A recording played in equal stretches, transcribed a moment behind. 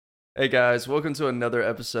Hey guys, welcome to another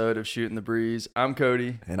episode of Shooting the Breeze. I'm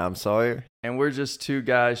Cody. And I'm Sawyer. And we're just two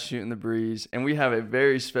guys shooting the breeze. And we have a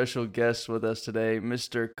very special guest with us today,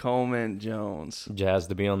 Mr. Coleman Jones. Jazzed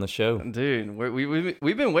to be on the show. Dude,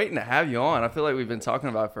 we've been waiting to have you on. I feel like we've been talking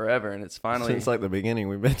about it forever, and it's finally... Since like the beginning,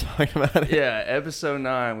 we've been talking about it. Yeah, episode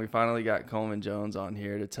 9, we finally got Coleman Jones on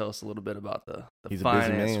here to tell us a little bit about the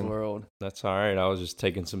finance world. That's all right. I was just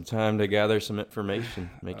taking some time to gather some information,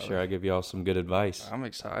 make sure I give you all some good advice. I'm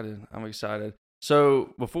excited.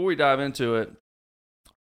 So before we dive into it,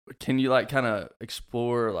 can you kind of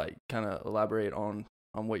explore, kind of elaborate on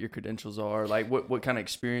what your credentials are, what kind of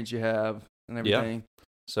experience you have and everything? Yeah.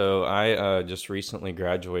 So I just recently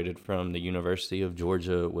graduated from the University of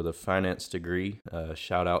Georgia with a finance degree.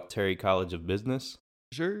 Shout out Terry College of Business.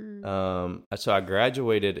 Sure. So I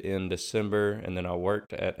graduated in December, and then I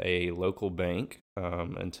worked at a local bank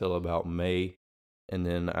until about May. And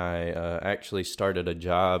then I actually started a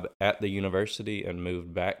job at the university and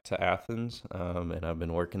moved back to Athens, and I've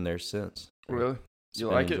been working there since. Really? You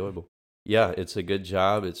like enjoyable. Yeah, it's a good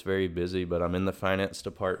job. It's very busy, but I'm in the finance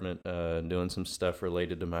department doing some stuff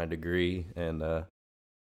related to my degree, and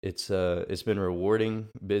it's been rewarding,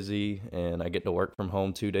 busy, and I get to work from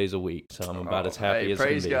home 2 days a week, so I'm about as happy as can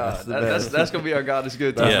be. Praise God. That's going to be our God is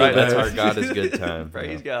good time. Yeah, right? That's our God is good time.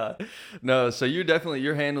 Praise God. No, so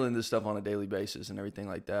you're handling this stuff on a daily basis and everything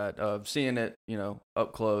like that, of seeing it,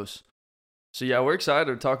 up close. So yeah, we're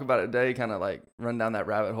excited to talk about it today, kind of run down that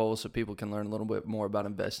rabbit hole so people can learn a little bit more about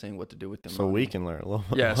investing, what to do with them. So we can learn a little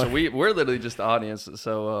bit more. So we're literally just the audience.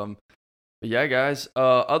 So, but yeah, guys,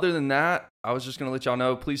 other than that, I was just going to let y'all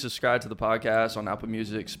know, please subscribe to the podcast on Apple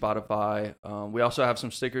Music, Spotify. We also have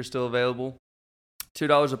some stickers still available.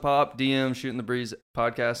 $2 a pop, DM Shooting the Breeze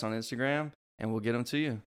podcast on Instagram, and we'll get them to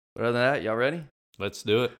you. But other than that, y'all ready? Let's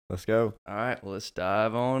do it. Let's go. All right, well, let's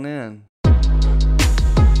dive on in.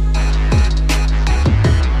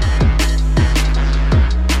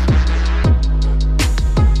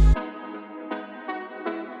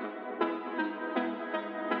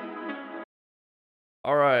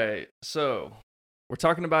 All right, so we're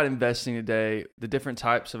talking about investing today, the different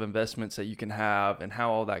types of investments that you can have and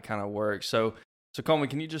how all that kind of works. So Coleman,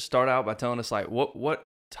 can you just start out by telling us what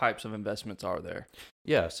types of investments are there?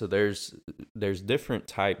 Yeah, so there's different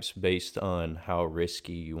types based on how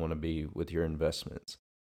risky you want to be with your investments.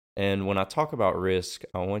 And when I talk about risk,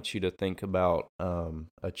 I want you to think about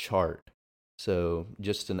a chart. So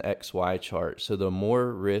just an XY chart. So the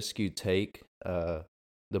more risk you take,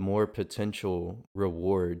 the more potential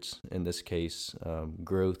rewards, in this case,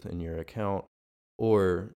 growth in your account,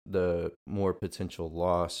 or the more potential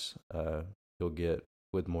loss you'll get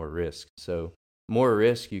with more risk. So more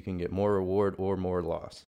risk, you can get more reward or more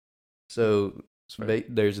loss. So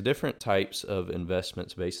there's different types of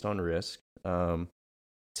investments based on risk.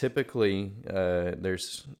 Typically,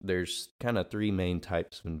 there's kind of 3 main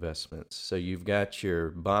types of investments. So you've got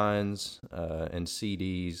your bonds and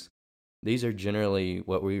CDs. These are generally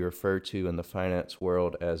what we refer to in the finance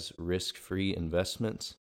world as risk-free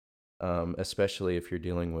investments, especially if you're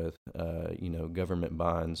dealing with, government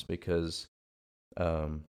bonds, because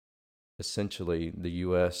essentially the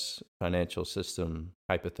U.S. financial system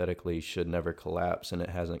hypothetically should never collapse, and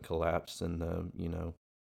it hasn't collapsed in the,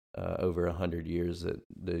 over 100 years that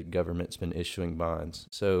the government's been issuing bonds.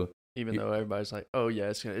 So even though everybody's like, oh yeah,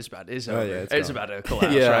 it's about to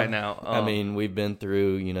collapse right now. I mean, we've been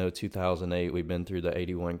through, 2008, we've been through the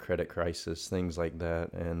 81 credit crisis, things like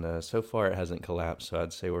that, and so far it hasn't collapsed. So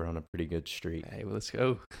I'd say we're on a pretty good streak. Hey, well, let's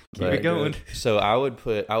go, keep it going. So I would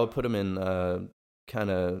put them in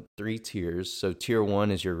kind of 3 tiers. So tier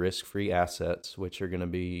 1 is your risk-free assets, which are going to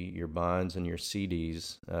be your bonds and your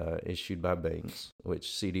CDs issued by banks, which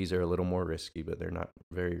CDs are a little more risky, but they're not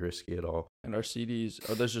very risky at all. And our CDs,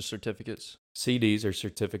 are those just certificates? CDs are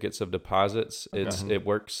certificates of deposits. Okay. It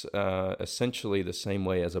works essentially the same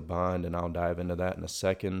way as a bond, and I'll dive into that in a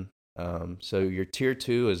second. So your tier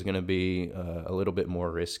 2 is going to be a little bit more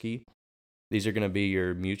risky. These are going to be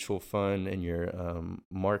your mutual fund and your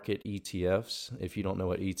market ETFs. If you don't know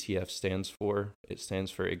what ETF stands for, it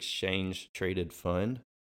stands for Exchange Traded Fund.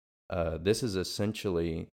 This is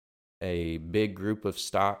essentially a big group of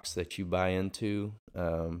stocks that you buy into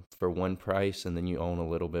for one price, and then you own a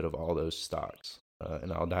little bit of all those stocks.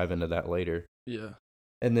 And I'll dive into that later. Yeah.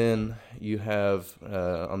 And then you have,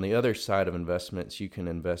 on the other side of investments, you can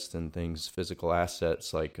invest in things, physical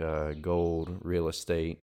assets like gold, real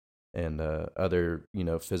estate, and other,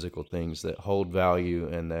 physical things that hold value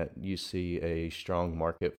and that you see a strong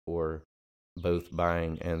market for both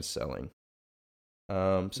buying and selling.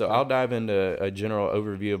 So I'll dive into a general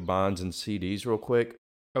overview of bonds and CDs real quick.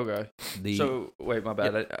 Okay. The So wait, my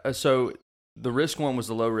bad. So the risk one was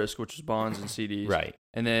the low risk, which was bonds and CDs. right,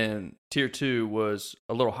 And then tier 2 was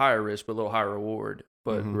a little higher risk, but a little higher reward,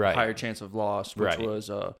 but Mhm. Right. higher chance of loss, which Right. was,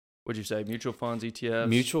 what'd you say, mutual funds, ETFs?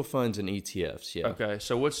 mutual funds and ETFs. Yeah. Okay.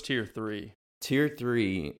 So what's tier 3? Tier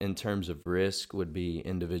 3 in terms of risk would be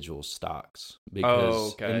individual stocks Oh,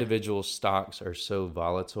 because okay. individual stocks are so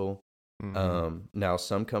volatile. Mhm. Now,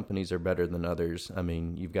 some companies are better than others. I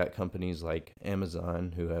mean, you've got companies like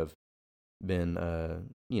Amazon who have been,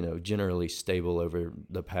 generally stable over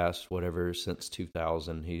the past whatever since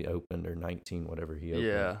 2000 he opened or 19 whatever he opened.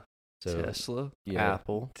 Yeah. So Tesla. yeah,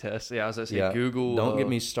 Apple. Tesla. Yeah, I was going to say yeah. Google. Don't get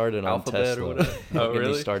me started on Alphabet or Tesla. whatever. Don't Oh, get me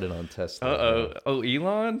really? started on Tesla. Uh-oh. Yeah. Oh,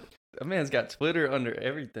 Elon? That man's got Twitter under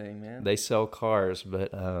everything, man. They sell cars,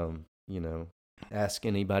 but ask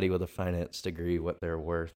anybody with a finance degree what they're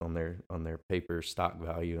worth on their paper stock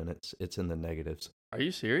value, and it's in the negatives. Are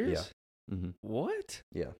you serious? Mm-hmm. What?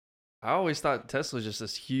 Yeah. I always thought Tesla was just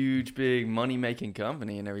this huge, big money-making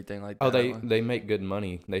company and everything like that. Oh, they make good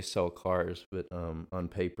money. They sell cars, but on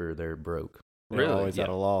paper they're broke. They're Really? always Yeah. at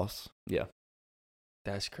a loss. Yeah.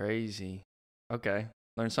 That's crazy. Okay.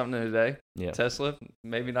 Learned something new today. Yeah. Tesla,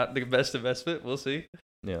 maybe not the best investment. We'll see.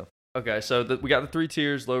 Yeah. Okay, so we got the 3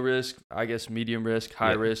 tiers: low risk, I guess medium risk,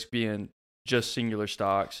 high Yeah. risk being just singular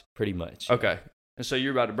stocks. Pretty much. Okay. And so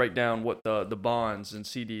you're about to break down what the bonds and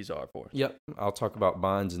CDs are for. Yep, I'll talk about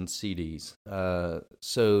bonds and CDs.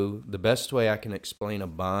 So the best way I can explain a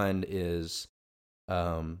bond is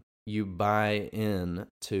you buy in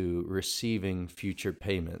to receiving future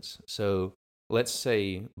payments. So let's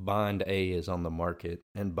say bond A is on the market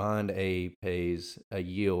and bond A pays a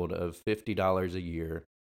yield of $50 a year,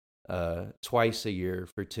 twice a year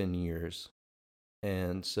for 10 years.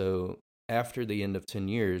 And so after the end of 10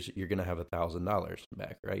 years, you're going to have $1,000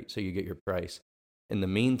 back, right? So you get your price. In the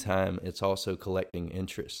meantime, it's also collecting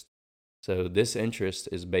interest. So this interest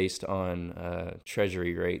is based on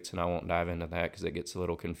treasury rates, and I won't dive into that because it gets a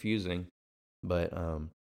little confusing. But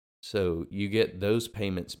so you get those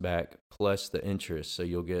payments back plus the interest. So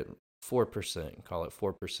you'll get 4%, call it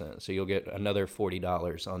 4%. So you'll get another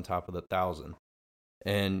 $40 on top of the 1,000.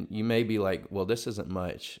 And you may be like, well, this isn't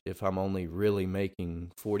much if I'm only really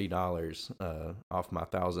making $40 off my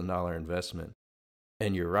 $1,000 investment.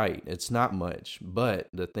 And you're right, it's not much. But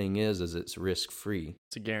the thing is it's risk-free.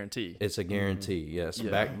 It's a guarantee. It's a guarantee, yes. Yeah.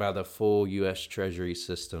 Backed by the full U.S. Treasury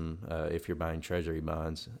system. If you're buying Treasury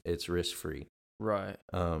bonds, it's risk-free. Right.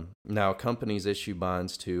 Now, companies issue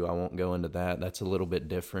bonds too. I won't go into that. That's a little bit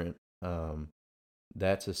different.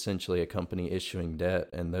 That's essentially a company issuing debt,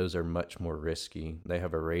 and those are much more risky. They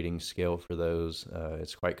have a rating scale for those.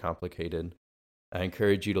 It's quite complicated. I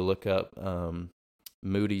encourage you to look up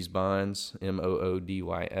Moody's bonds,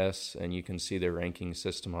 Moodys, and you can see their ranking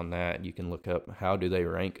system on that. You can look up how do they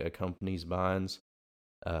rank a company's bonds.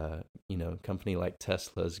 Company like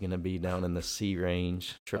Tesla is going to be down in the C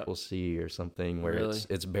range, triple C or something, where Really?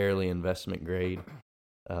 it's barely investment grade.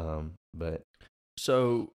 But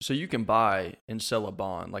So you can buy and sell a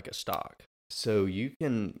bond like a stock. so you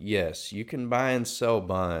can buy and sell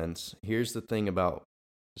bonds. Here's the thing about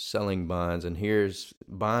selling bonds, and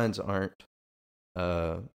bonds aren't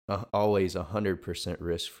always 100%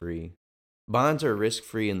 risk free. Bonds are risk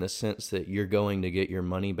free in the sense that you're going to get your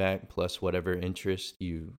money back plus whatever interest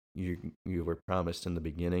you were promised in the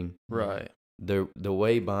beginning. Right. The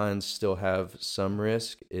way bonds still have some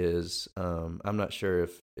risk is I'm not sure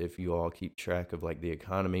if you all keep track of like the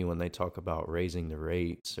economy when they talk about raising the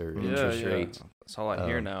rates or interest rates. That's all I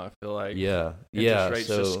hear now. I feel like Yeah, interest rates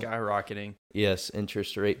so just skyrocketing. yes,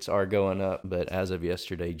 interest rates are going up, but as of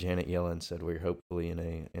yesterday, Janet Yellen said we're hopefully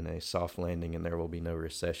in a soft landing and there will be no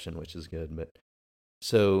recession, which is good. But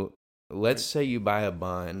so let's say you buy a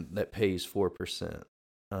bond that pays 4%.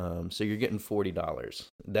 So you're getting $40.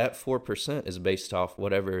 That 4% is based off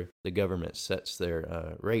whatever the government sets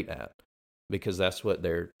their rate at, because that's what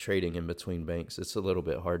they're trading in between banks. It's a little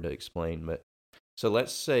bit hard to explain, but so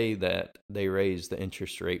let's say that they raise the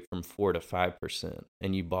interest rate from 4 to 5%,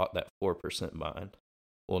 and you bought that 4% bond.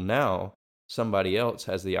 Well, now somebody else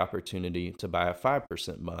has the opportunity to buy a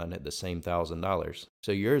 5% bond at the same $1,000.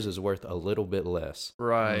 So yours is worth a little bit less.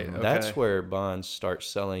 Right. Okay. That's where bonds start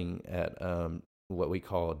selling at what we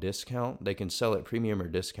call a discount. They can sell at premium or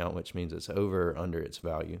discount, which means it's over or under its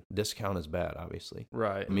value. Discount is bad, obviously.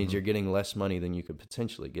 Right. It means you're getting less money than you could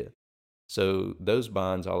potentially get. So those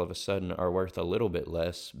bonds all of a sudden are worth a little bit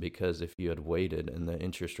less because if you had waited and the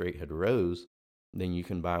interest rate had rose, then you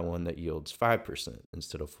can buy one that yields 5%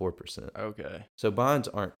 instead of 4%. Okay. So bonds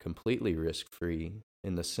aren't completely risk-free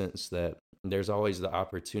in the sense that there's always the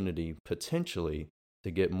opportunity potentially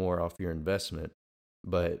to get more off your investment.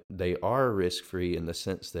 but they are risk-free in the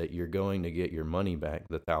sense that you're going to get your money back,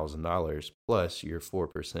 the $1,000 plus your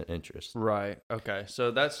 4% interest. Right. Okay.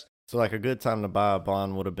 So that's So like a good time to buy a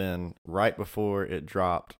bond would have been right before it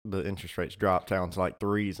dropped. The interest rates dropped down to like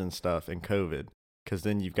 3s and stuff in COVID, because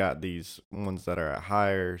then you've got these ones that are at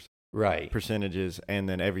higher percentages, and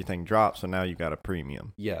then everything drops, so now you've got a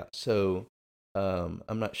premium. Yeah. So I'm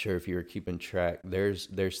not sure if you were keeping track. There's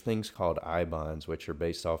things called I bonds, which are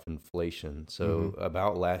based off inflation. So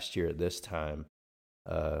about last year at this time,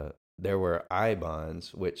 there were I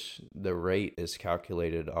bonds, which the rate is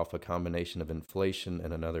calculated off a combination of inflation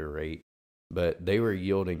and another rate, but they were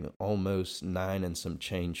yielding almost 9 and some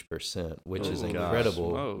change %, which is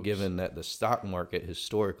incredible given that the stock market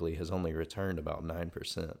historically has only returned about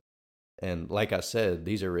 9%. And like I said,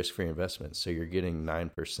 these are risk-free investments, so you're getting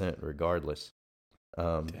 9% regardless.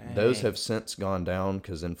 Those have since gone down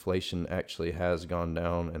because inflation actually has gone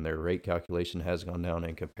down and their rate calculation has gone down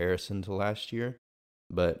in comparison to last year.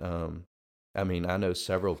 But I mean, I know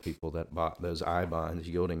several people that bought those I bonds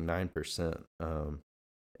yielding 9%,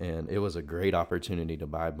 and it was a great opportunity to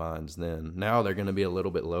buy bonds then. Now they're going to be a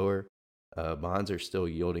little bit lower. Bonds are still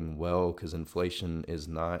yielding well because inflation is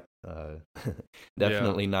not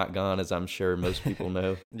definitely not gone, as I'm sure most people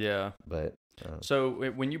know. Yeah. But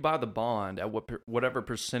so when you buy the bond at whatever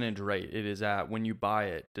percentage rate it is at when you buy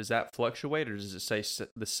it, does that fluctuate or does it stay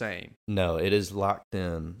the same? No, it is locked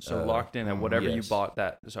in. So locked in at whatever you bought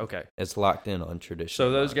that. Okay. It's locked in on traditional.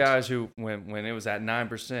 So those bonds. guys who when it was at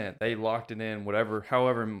 9%, they locked it in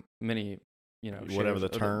however many, whatever the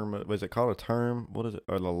term was. It called a term? What is it?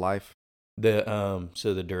 Or the life? So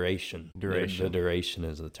the duration. The duration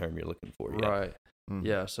is the term you're looking for. Yeah. Right. Mm-hmm.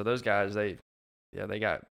 Yeah. So those guys, they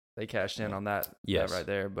cashed in on that right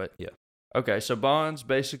there. But okay, so bonds,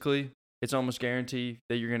 basically, it's almost guaranteed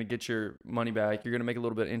that you're going to get your money back. You're going to make a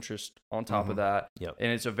little bit of interest on top of that. Yep.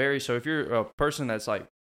 And it's so if you're a person that's like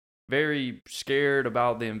very scared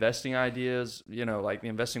about the investing ideas, like the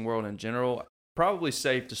investing world in general, probably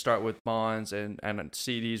safe to start with bonds and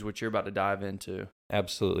CDs, which you're about to dive into.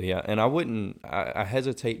 Absolutely, yeah. And I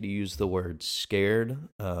hesitate to use the word scared.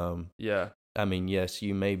 I mean, yes,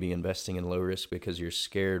 you may be investing in low risk because you're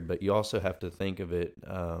scared, but you also have to think of it,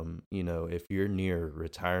 if you're near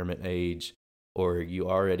retirement age or you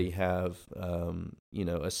already have,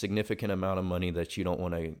 a significant amount of money that you don't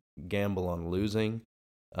want to gamble on losing,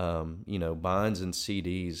 bonds and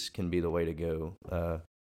CDs can be the way to go.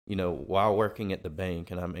 While working at the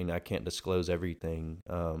bank, and I mean, I can't disclose everything,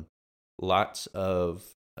 lots of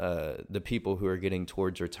the people who are getting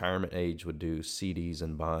towards retirement age would do CDs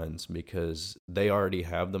and bonds because they already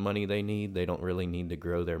have the money they need. They don't really need to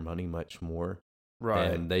grow their money much more.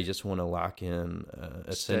 Right. And they just want to lock in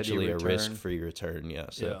essentially a risk-free return. Yeah.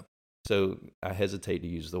 So I hesitate to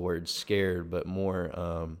use the word scared, but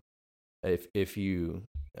more if you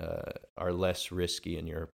are less risky in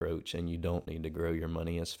your approach and you don't need to grow your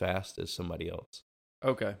money as fast as somebody else.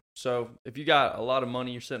 Okay, so if you got a lot of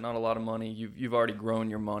money, you're sitting on a lot of money, you've already grown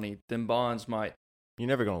your money, then bonds might. You're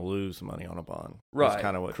never going to lose money on a bond. Right. That's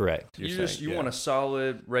kind of what correct. You're saying. You want a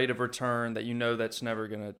solid rate of return that that's never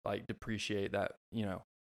going to like depreciate that,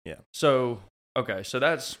 Yeah. So, okay, so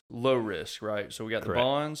that's low risk, right? So we got the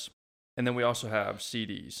bonds, and then we also have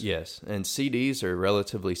CDs. Yes, and CDs are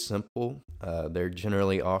relatively simple. They're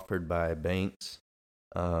generally offered by banks.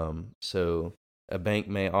 So a bank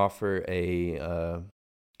may offer a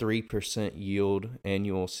 3% yield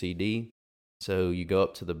annual CD. So you go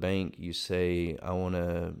up to the bank, you say, I want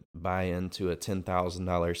to buy into a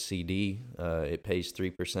 $10,000 CD. It pays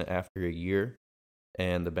 3% after a year.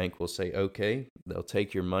 And the bank will say, okay, they'll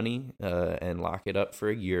take your money and lock it up for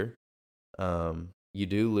a year. You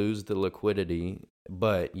do lose the liquidity,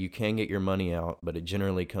 but you can get your money out, but it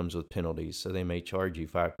generally comes with penalties. So they may charge you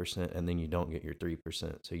 5% and then you don't get your 3%.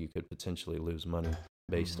 So you could potentially lose money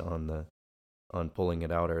based on pulling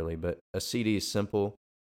it out early. But a CD is simple.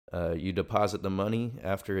 You deposit the money.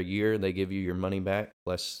 After a year, they give you your money back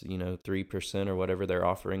plus, 3% or whatever they're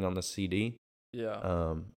offering on the CD.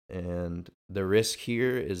 Yeah. And the risk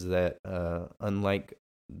here is that unlike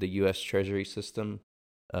the U.S. Treasury system,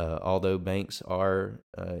 although banks are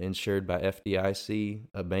insured by FDIC,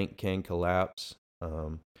 a bank can collapse,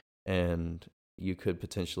 and you could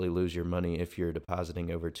potentially lose your money if you're depositing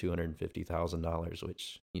over $250,000,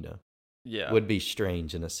 which would be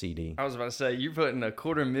strange in a CD. I was about to say you're putting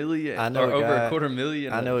 $250,000 over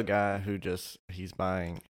 $250,000. I know a guy who he's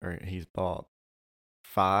bought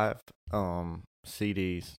 5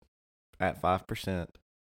 CDs at 5%,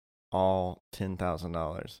 all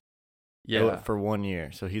 $10,000. Yeah, for 1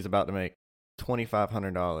 year. So he's about to make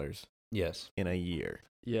 $2,500. Yes, in a year.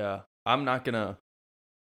 Yeah, I'm not gonna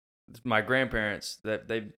my grandparents, that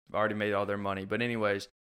they've already made all their money. But anyways,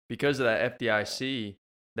 because of that FDIC,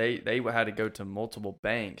 they had to go to multiple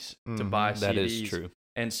banks to buy CDs. That is true.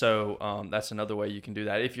 And so that's another way you can do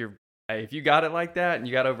that. If you got it like that and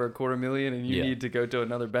you got over $250,000 and you need to go to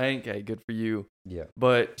another bank, hey, good for you. Yeah.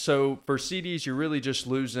 But so for CDs, you're really just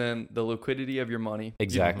losing the liquidity of your money.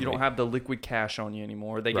 Exactly. You don't have the liquid cash on you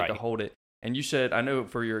anymore. They get to hold it. And you said, I know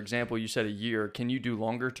for your example, you said a year. Can you do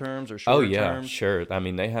longer terms or shorter terms? Sure. I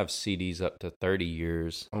mean, they have CDs up to 30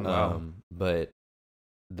 years. Oh, wow. But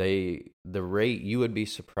the rate, you would be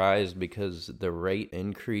surprised because the rate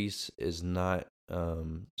increase is not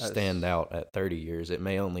stand out at 30 years. It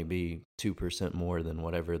may only be 2% more than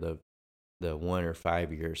whatever the 1 or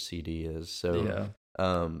 5 year CD is. So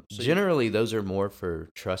generally those are more for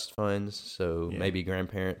trust funds. So maybe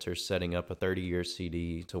grandparents are setting up a 30-year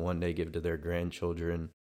CD to one day give to their grandchildren.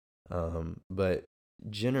 But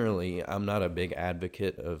generally I'm not a big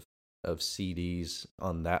advocate of CDs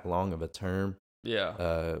on that long of a term.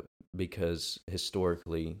 Because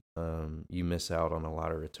historically, you miss out on a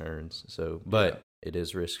lot of returns. So, but it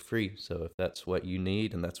is risk-free. So if that's what you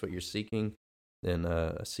need and that's what you're seeking, then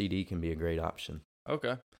a CD can be a great option.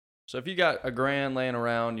 Okay. So if you got $1,000 laying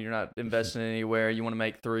around, you're not investing anywhere, you want to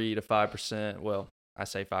make 3 to 5%. Well, I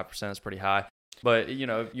say 5% is pretty high, but you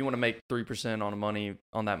know, if you want to make 3% on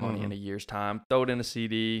that money in a year's time, throw it in a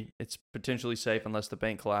CD. It's potentially safe unless the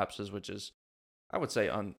bank collapses, which is, I would say,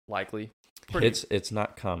 unlikely. It's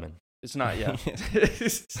not common. It's not, yeah.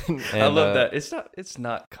 I love that. It's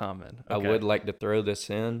not common. Okay. I would like to throw this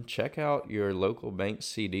in. Check out your local bank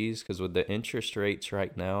CDs, because with the interest rates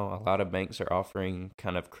right now, a lot of banks are offering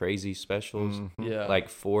kind of crazy specials, like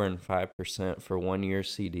 4 and 5% for 1 year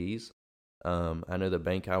CDs. I know the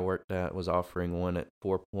bank I worked at was offering one at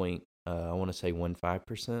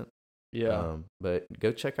 4.15%. Yeah. But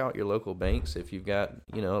go check out your local banks. If you've got,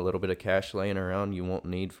 a little bit of cash laying around you won't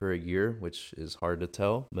need for a year, which is hard to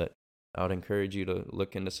tell, but I would encourage you to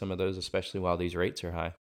look into some of those, especially while these rates are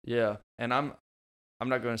high. Yeah. And I'm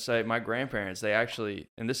not going to say, my grandparents, they actually,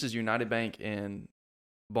 and this is United Bank in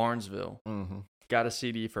Barnesville, got a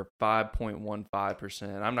CD for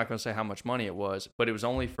 5.15%. I'm not going to say how much money it was, but it was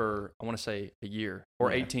only for, I want to say, a year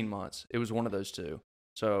or 18 months. It was one of those two.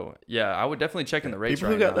 So, yeah, I would definitely check in the rates.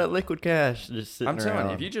 People who got that liquid cash just sitting around. I'm telling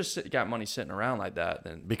you, if you just got money sitting around like that,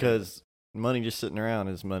 then... Because money just sitting around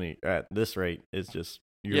is money at this rate. It's just,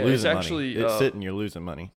 you're losing money. It's sitting, you're losing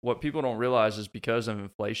money. What people don't realize is because of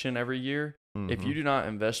inflation every year, if you do not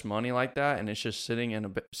invest money like that and it's just sitting in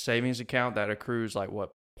a savings account that accrues like,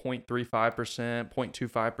 0.35%,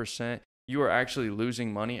 0.25%, you are actually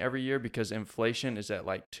losing money every year because inflation is at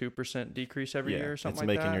like 2% decrease every year or something like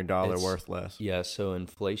that. It's making your dollar worth less. Yeah, so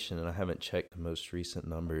inflation, and I haven't checked the most recent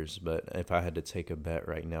numbers, but if I had to take a bet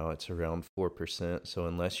right now, it's around 4%. So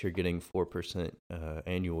unless you're getting 4%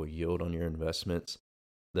 annual yield on your investments,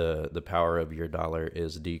 the power of your dollar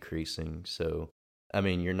is decreasing. So, I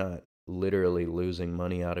mean, you're not literally losing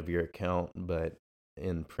money out of your account, but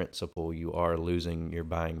in principle, you are losing your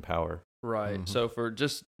buying power. Right. So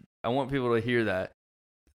I want people to hear that.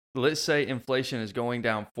 Let's say inflation is going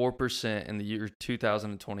down 4% in the year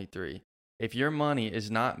 2023. If your money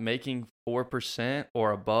is not making 4%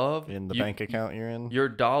 or above in the bank account you're in, your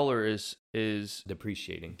dollar is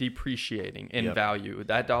depreciating in value.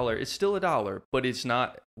 That dollar is still a dollar, but it's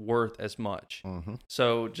not worth as much.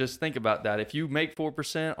 So just think about that. If you make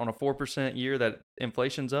 4% on a 4% year that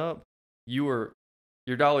inflation's up, your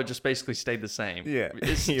dollar just basically stayed the same. Yeah,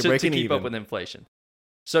 it's to keep up with inflation.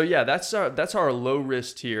 So yeah, that's our low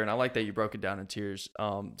risk tier, and I like that you broke it down in tiers.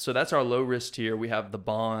 So that's our low risk tier. We have the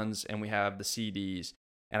bonds and we have the CDs,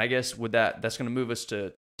 and I guess with that's going to move us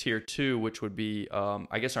to tier 2, which would be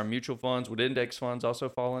I guess our mutual funds. Would index funds also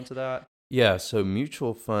fall into that? Yeah, so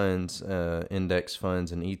mutual funds, index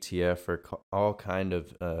funds, and ETF are all kind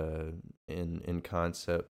of in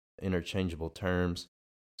concept interchangeable terms.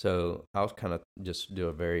 So I'll kind of just do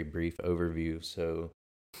a very brief overview. So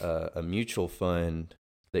a mutual fund,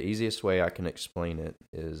 the easiest way I can explain it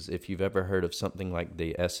is if you've ever heard of something like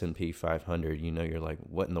the S&P 500, you're like,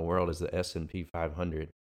 what in the world is the S&P 500?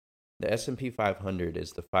 The S&P 500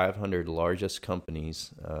 is the 500 largest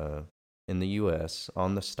companies in the U.S.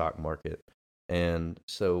 on the stock market. And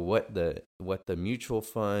so what the mutual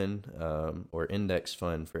fund or index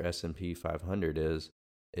fund for S&P 500 is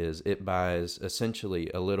it buys essentially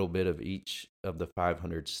a little bit of each of the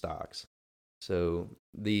 500 stocks. So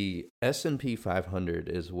the S&P 500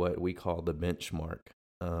 is what we call the benchmark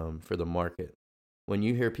for the market. When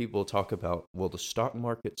you hear people talk about, well, the stock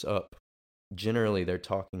market's up, generally they're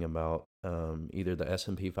talking about either the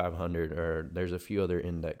S&P 500 or there's a few other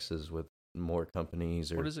indexes with more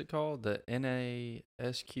companies. Or what is it called? The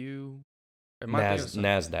NASQ? Am I thinking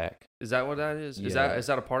NASDAQ. Is that what that is? Yeah. Is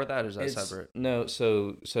that a part of that, or is that separate? No,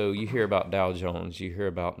 so you hear about Dow Jones, you hear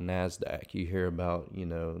about NASDAQ, you hear about,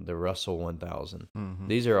 the Russell 1000. Mm-hmm.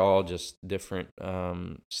 These are all just different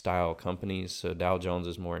style companies. So Dow Jones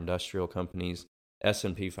is more industrial companies.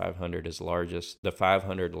 S&P 500 is the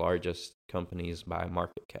 500 largest companies by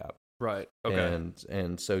market cap. Right. Okay.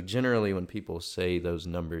 And so generally when people say those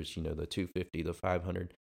numbers, the 250, the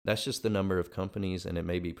 500, that's just the number of companies, and it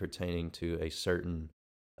may be pertaining to a certain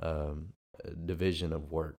division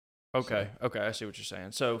of work. Okay. Okay. I see what you're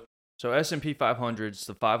saying. So S&P 500 is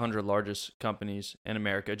the 500 largest companies in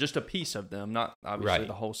America, just a piece of them, not obviously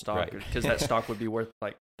the whole stock, because that stock would be worth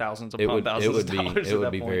like thousands upon thousands of dollars. It would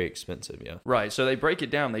be very expensive, yeah. Right. So they break it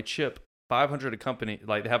down. They chip 500 a company,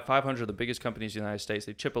 like they have 500 of the biggest companies in the United States.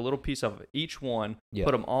 They chip a little piece of each one,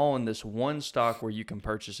 put them all in this one stock where you can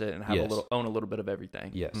purchase it and have own a little bit of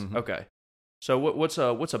everything. Yes. Mm-hmm. Okay. So what's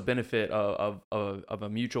a benefit of a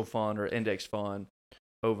mutual fund or index fund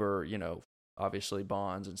over, obviously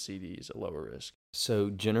bonds and CDs at lower risk? So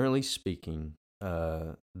generally speaking,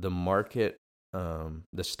 the market,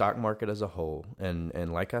 the stock market as a whole,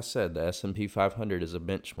 and like I said, the S&P 500 is a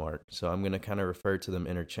benchmark. So I'm going to kind of refer to them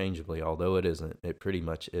interchangeably, although it isn't. It pretty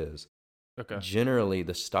much is. Okay. Generally,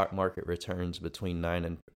 the stock market returns between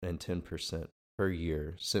 9 and 10% per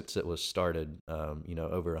year since it was started,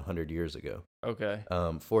 over 100 years ago. Okay.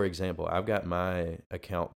 For example, I've got my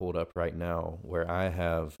account pulled up right now where I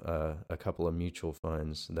have a couple of mutual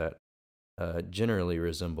funds that generally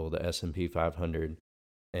resemble the S&P 500.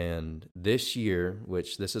 And this year,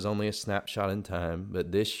 which this is only a snapshot in time,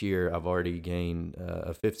 but this year I've already gained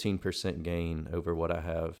a 15% gain over what I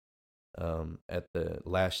have at the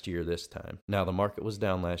last year this time. Now, the market was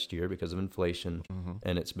down last year because of inflation,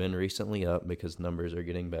 and it's been recently up because numbers are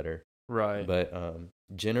getting better. Right. But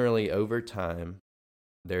generally, over time,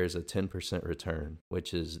 there's a 10% return,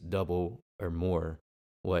 which is double or more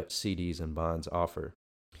what CDs and bonds offer.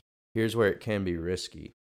 Here's where it can be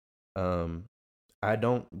risky. I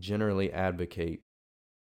don't generally advocate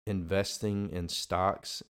investing in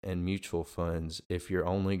stocks and mutual funds if you're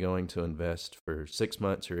only going to invest for 6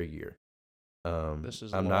 months or a year. This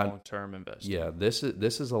is long-term investing. Yeah, this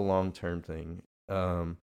is a long-term thing.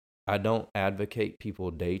 I don't advocate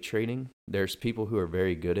people day trading. There's people who are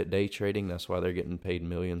very good at day trading. That's why they're getting paid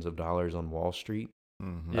millions of dollars on Wall Street.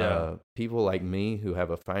 Mm-hmm. Yeah. People like me who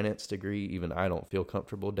have a finance degree, even I don't feel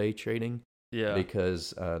comfortable day trading. Yeah.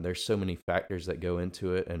 Because there's so many factors that go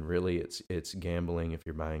into it, and really it's gambling if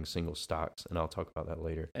you're buying single stocks, and I'll talk about that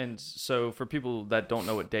later. And so for people that don't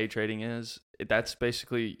know what day trading is, that's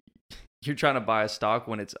basically you're trying to buy a stock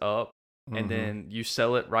when it's up, and then you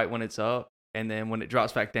sell it right when it's up, and then when it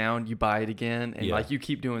drops back down, you buy it again, and like you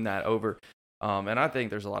keep doing that over. And I think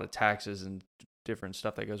there's a lot of taxes and different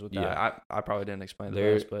stuff that goes with that. Yeah. I probably didn't explain the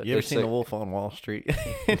best, but you ever seen The Wolf on Wall Street?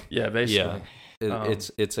 Yeah, basically. Yeah.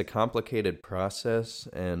 It's a complicated process,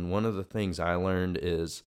 and one of the things I learned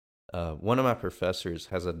is one of my professors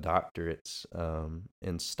has a doctorate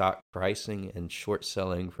in stock pricing and short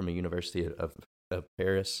selling from a university of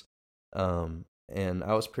Paris. And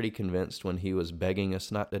I was pretty convinced when he was begging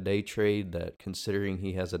us not to day trade that, considering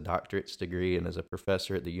he has a doctorate's degree and is a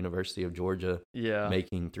professor at the University of Georgia,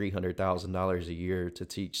 making $300,000 a year to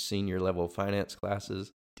teach senior level finance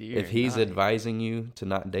classes, if he's advising you to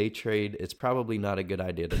not day trade, it's probably not a good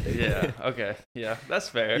idea to day trade. Yeah, okay. Yeah, that's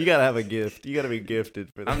fair. You got to have a gift. You got to be gifted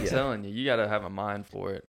for that. I'm telling you got to have a mind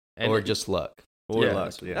for it. And or just luck. Or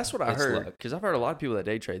luck, yeah. That's what I heard. Because I've heard a lot of people that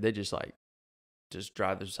day trade, they just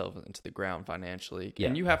drive themselves into the ground financially. Yeah.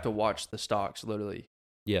 And you have to watch the stocks literally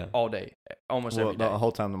all day, almost every day. The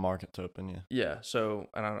whole time the market's open, yeah. Yeah, so,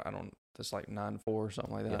 and I don't, that's like 9 to 4 or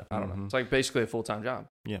something like that. Yeah. I don't know. It's like basically a full-time job.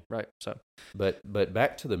 Yeah. Right, so. But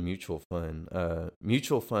back to the mutual fund.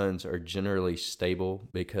 Mutual funds are generally stable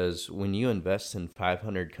because when you invest in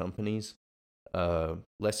 500 companies,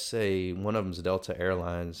 let's say one of them's Delta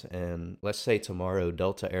Airlines, and let's say tomorrow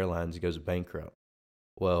Delta Airlines goes bankrupt.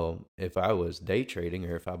 Well, if I was day trading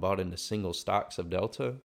or if I bought into single stocks of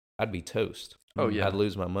Delta, I'd be toast. Oh, yeah. I'd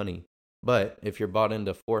lose my money. But if you're bought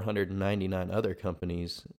into 499 other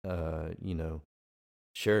companies,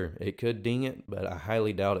 sure, it could ding it, but I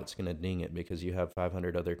highly doubt it's going to ding it because you have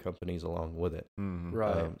 500 other companies along with it. Mm-hmm.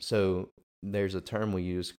 Right. So there's a term we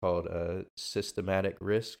use called systematic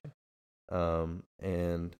risk,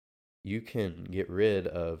 and you can get rid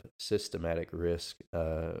of systematic risk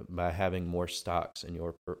by having more stocks in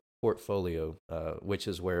your portfolio, which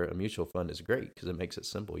is where a mutual fund is great because it makes it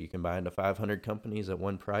simple. You can buy into 500 companies at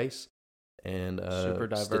one price, And Super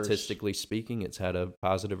diverse. statistically speaking, it's had a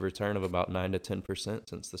positive return of about 9 to 10%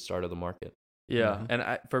 since the start of the market. Yeah,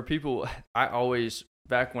 and for people, I always,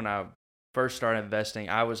 back when I first started investing,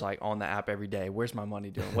 I was like on the app every day. Where's my money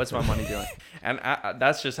doing? What's my money doing? And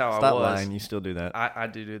that's just how I was. Stop lying. You still do that. I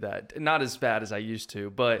do that. Not as bad as I used to,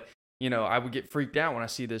 but I would get freaked out when I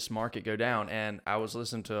see this market go down. And I was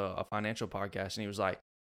listening to a financial podcast, and he was like,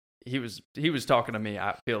 he was talking to me,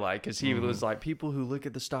 I feel like, because he was like, people who look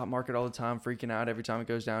at the stock market all the time, freaking out every time it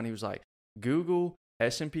goes down. He was like, Google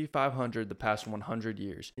S&P 500 the past 100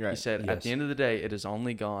 years. Right. He said, at the end of the day, it has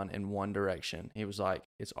only gone in one direction. He was like,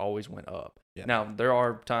 it's always went up. Yeah. Now, there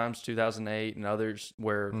are times, 2008 and others,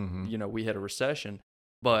 where, we had a recession.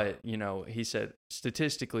 But, he said,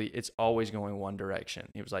 statistically, it's always going one direction.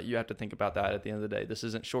 He was like, you have to think about that at the end of the day. This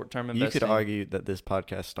isn't short-term investing. You could argue that this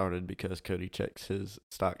podcast started because Cody checks his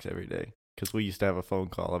stocks every day. Because we used to have a phone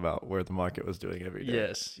call about where the market was doing every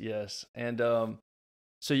day. Yes. And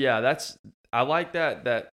so, yeah, I like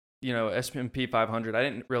that S&P 500, I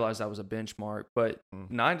didn't realize that was a benchmark, but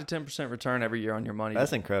 9 to 10% return every year on your money.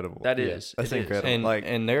 That's incredible. That is. That's incredible.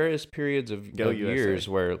 And there is periods of years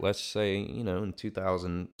where, let's say, in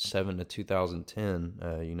 2007 to 2010,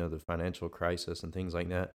 the financial crisis and things like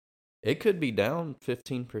that, it could be down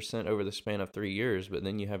 15% over the span of 3 years, but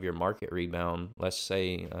then you have your market rebound, let's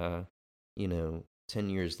say, 10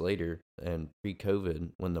 years later and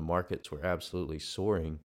pre-COVID, when the markets were absolutely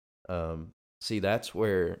soaring. See, that's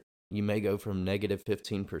where you may go from negative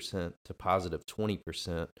 15% to positive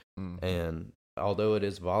 20%. And although it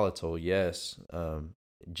is volatile, yes,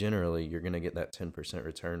 generally you're going to get that 10%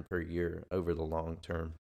 return per year over the long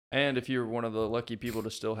term. And if you're one of the lucky people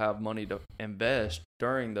to still have money to invest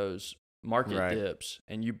during those market dips,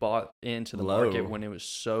 and you bought into the market when it was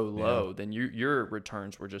so low, then your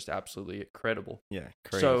returns were just absolutely incredible. Yeah,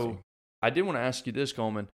 crazy. So I did want to ask you this,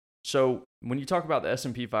 Coleman. So when you talk about the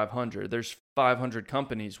S&P 500, there's 500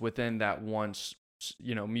 companies within that one,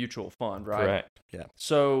 mutual fund, right? Correct. Yeah.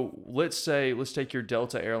 So let's take your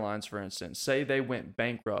Delta Airlines, for instance. Say they went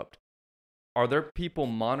bankrupt. Are there people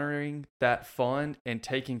monitoring that fund and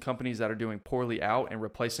taking companies that are doing poorly out and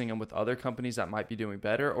replacing them with other companies that might be doing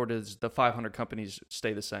better? Or does the 500 companies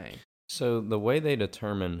stay the same? So the way they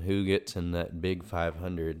determine who gets in that big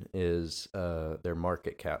 500 is their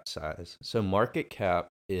market cap size. So market cap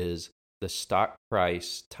is the stock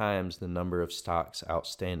price times the number of stocks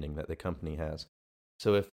outstanding that the company has.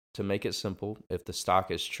 So to make it simple, if the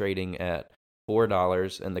stock is trading at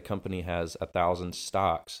 $4 and the company has 1,000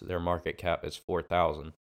 stocks, their market cap is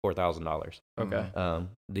 $4,000. Okay.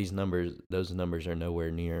 Those numbers are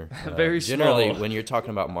nowhere near. Very generally, small. when you're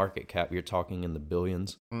talking about market cap, you're talking in the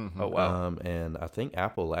billions. Oh wow. And I think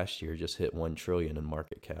Apple last year just hit $1 trillion in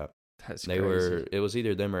market cap. That's crazy. It was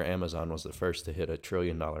either them or Amazon was the first to hit $1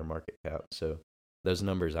 trillion market cap. So those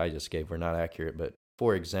numbers I just gave were not accurate, but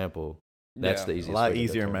for example, that's the easiest. A lot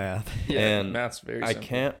easier math. Yeah, and math's very simple. I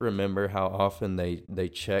can't remember how often they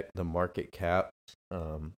check the market cap,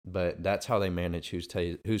 but that's how they manage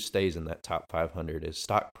who stays in that top 500 is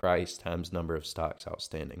stock price times number of stocks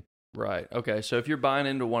outstanding. Right. Okay. So if you're buying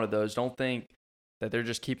into one of those, don't think that they're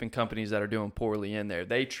just keeping companies that are doing poorly in there.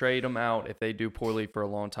 They trade them out if they do poorly for a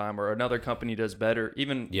long time, or another company does better.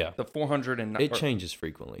 Even the 400 and it changes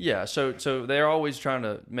frequently. Yeah, so they're always trying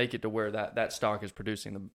to make it to where that stock is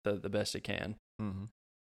producing the best it can.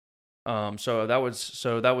 So that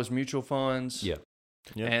was mutual funds. Yeah.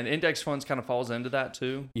 And index funds kind of falls into that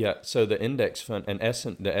too. Yeah. So the index fund and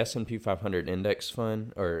the S&P 500 index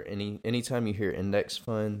fund, or anytime you hear index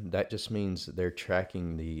fund, that just means they're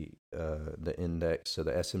tracking the index. So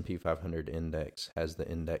the S&P 500 index has the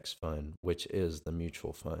index fund, which is the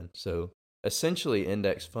mutual fund. So essentially,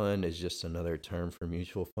 index fund is just another term for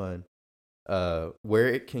mutual fund. Where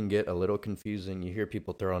it can get a little confusing, you hear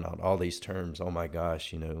people throwing out all these terms. Oh my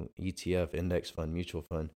gosh, ETF, index fund, mutual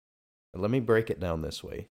fund. Let me break it down this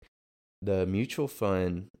way. The mutual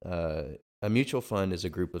fund, a mutual fund is a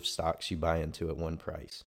group of stocks you buy into at one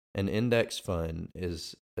price. An index fund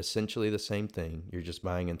is essentially the same thing. You're just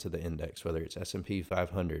buying into the index, whether it's S&P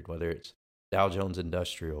 500, whether it's Dow Jones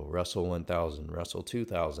Industrial, Russell 1000, Russell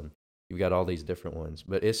 2000. You've got all these different ones,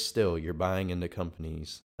 but it's still, you're buying into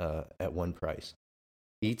companies at one price.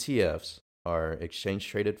 ETFs are exchange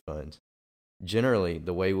traded funds. Generally,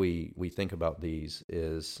 the way we think about these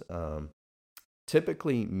is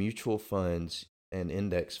typically mutual funds and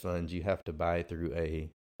index funds you have to buy through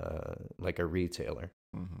a retailer.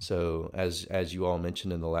 So as you all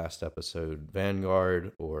mentioned in the last episode,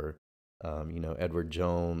 Vanguard or Edward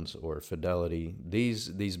Jones or Fidelity,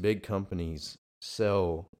 these big companies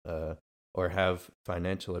sell or have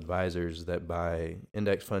financial advisors that buy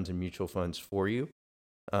index funds and mutual funds for you.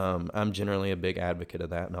 I'm generally a big advocate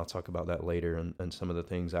of that, and I'll talk about that later and some of the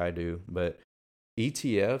things I do. But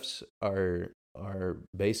ETFs are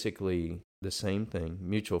basically the same thing,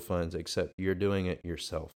 mutual funds, except you're doing it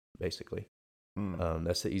yourself, basically.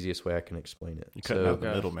 That's the easiest way I can explain it. You cut out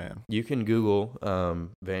the middleman. You can Google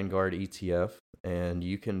Vanguard ETF, and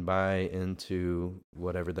you can buy into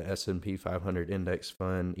whatever the S&P 500 index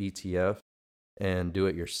fund ETF and do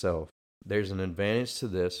it yourself. There's an advantage to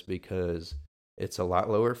this because it's a lot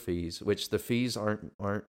lower fees, which the fees aren't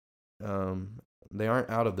they aren't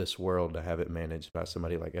out of this world to have it managed by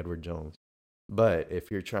somebody like Edward Jones. But if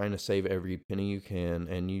you're trying to save every penny you can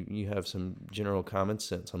and you have some general common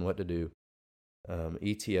sense on what to do,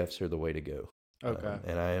 ETFs are the way to go. Okay.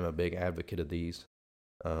 And I am a big advocate of these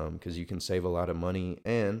because you can save a lot of money.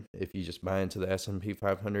 And if you just buy into the S&P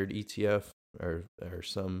 500 ETF or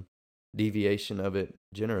some deviation of it,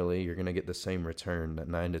 generally you're going to get the same return, that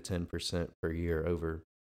 9 to 10% per year over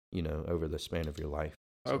the span of your life.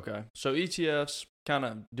 So. Okay. So ETFs, kind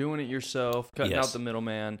of doing it yourself, cutting out the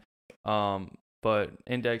middleman. But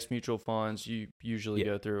index mutual funds, you usually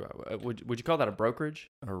go through. Would you call that a brokerage?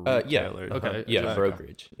 Yeah. Okay. Yeah,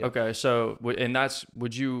 brokerage. Yeah. Okay. So, and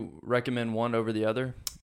would you recommend one over the other?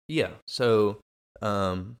 Yeah. So,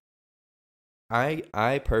 I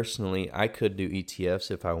personally, I could do ETFs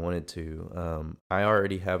if I wanted to. I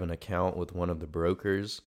already have an account with one of the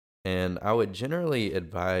brokers, and I would generally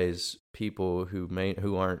advise people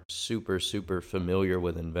who aren't super familiar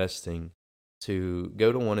with investing to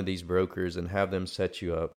go to one of these brokers and have them set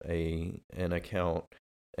you up an account,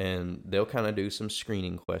 and they'll kind of do some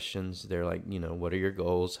screening questions. They're like, what are your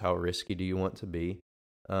goals? How risky do you want to be?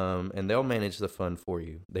 And they'll manage the fund for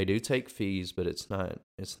you. They do take fees, but it's not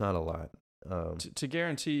a lot.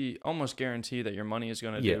 To almost guarantee that your money is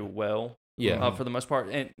going to do well. Yeah. For the most part,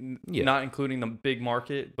 and not including the big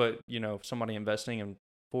market, but somebody investing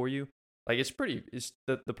for you. Like it's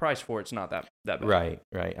the price for it's not that bad. Right.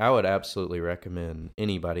 I would absolutely recommend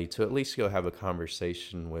anybody to at least go have a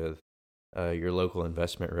conversation with your local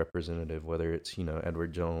investment representative, whether it's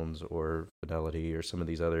Edward Jones or Fidelity or some of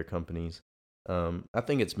these other companies. I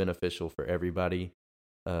think it's beneficial for everybody,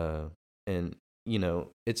 and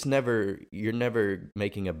you're never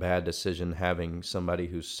making a bad decision having somebody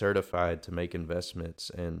who's certified to make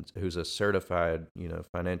investments and who's a certified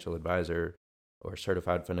financial advisor or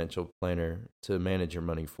certified financial planner to manage your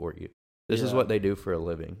money for you. This is what they do for a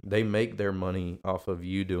living. They make their money off of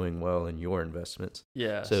you doing well in your investments.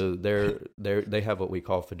 Yeah. So they have what we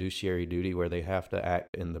call fiduciary duty, where they have to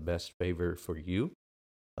act in the best favor for you.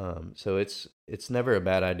 So it's never a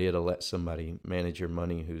bad idea to let somebody manage your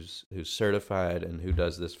money who's certified and who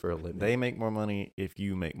does this for a living. They make more money if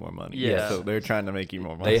you make more money. Yeah. So they're trying to make you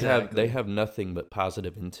more money. They have nothing but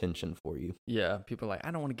positive intention for you. Yeah. People are like, I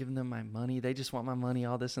don't want to give them my money. They just want my money,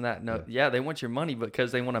 all this and that. No, they want your money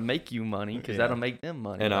because they want to make you money because that'll make them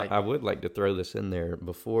money. And I would like to throw this in there.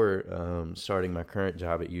 Before starting my current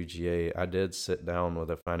job at UGA, I did sit down with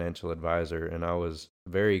a financial advisor, and I was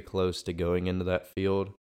very close to going into that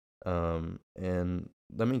field. And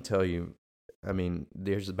let me tell you, I mean,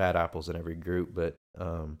 there's bad apples in every group, but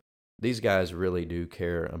these guys really do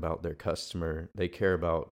care about their customer. They care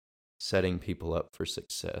about setting people up for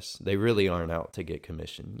success. They really aren't out to get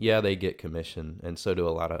commission. Yeah, they get commission, and so do a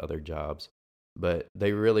lot of other jobs, but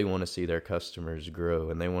they really want to see their customers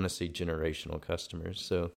grow, and they want to see generational customers.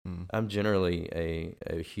 So I'm generally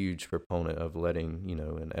a huge proponent of letting,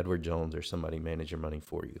 an Edward Jones or somebody manage your money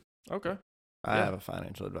for you. Okay. I have a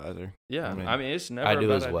financial advisor. Yeah, I mean it's never. I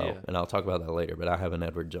do a bad as well, idea. and I'll talk about that later. But I have an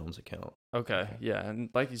Edward Jones account. Okay, yeah,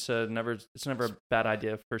 and like you said, it's never a bad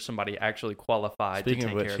idea for somebody actually qualified Speaking to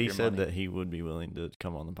take of which, care of he your said money. that he would be willing to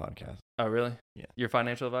come on the podcast. Oh, really? Yeah. Your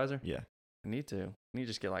financial advisor? Yeah. I need to. We need to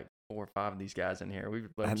just get like 4 or 5 of these guys in here. We've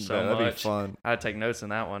learned so that'd much. be fun. I had to take notes on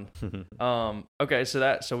that one. Okay,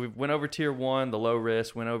 so we went over tier 1, the low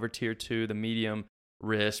risk, went over tier 2, the medium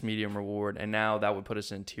risk, medium reward, and now that would put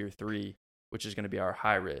us in tier 3, which is going to be our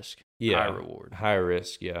high risk, high reward. High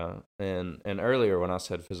risk, yeah. And earlier when I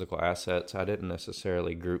said physical assets, I didn't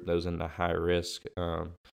necessarily group those into high risk.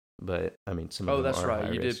 But I mean, some of them that's are right.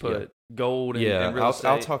 high You risk, did put gold and real estate.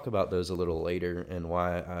 I'll talk about those a little later and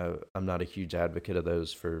why I'm not a huge advocate of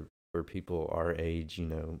those for people our age,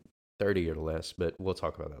 30 or less. But we'll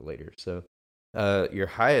talk about that later. So, your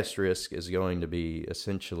highest risk is going to be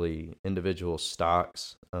essentially individual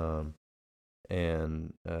stocks.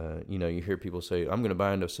 And, you hear people say, I'm going to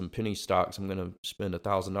buy into some penny stocks. I'm going to spend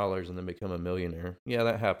 $1,000 and then become a millionaire. Yeah,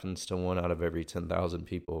 that happens to 1 out of every 10,000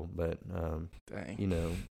 people. But,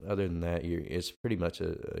 other than that, it's pretty much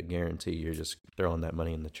a guarantee. You're just throwing that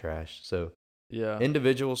money in the trash. So Yeah.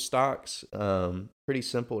 individual stocks, pretty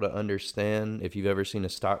simple to understand. If you've ever seen a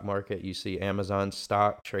stock market, you see Amazon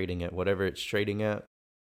stock trading at whatever it's trading at.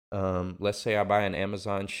 Let's say I buy an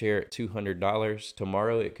Amazon share at $200.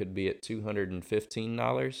 Tomorrow it could be at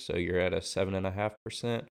 $215, so you're at a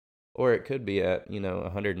 7.5%. Or it could be at,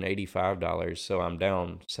 $185, so I'm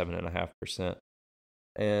down 7.5%.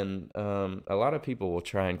 And a lot of people will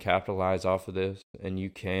try and capitalize off of this, and you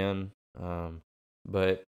can.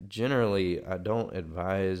 But generally, I don't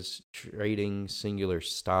advise trading singular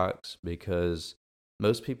stocks because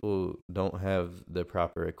most people don't have the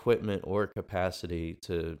proper equipment or capacity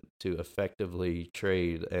to effectively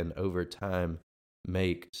trade and over time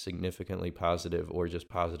make significantly positive or just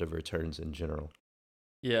positive returns in general.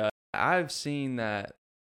 Yeah, I've seen that,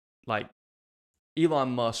 like,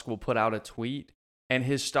 Elon Musk will put out a tweet and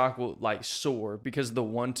his stock will like soar because of the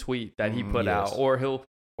one tweet that he put out,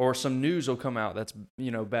 or some news will come out that's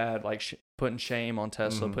bad, like putting shame on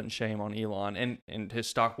Tesla, putting shame on Elon, and his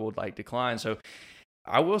stock will like decline. So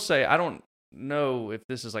I will say, I don't know if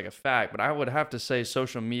this is like a fact, but I would have to say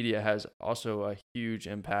social media has also a huge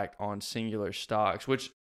impact on singular stocks, which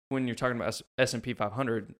when you're talking about S&P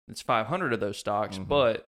 500, it's 500 of those stocks,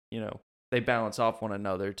 but they balance off one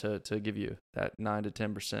another to give you that 9 to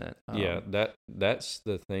 10%. That's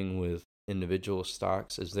the thing with individual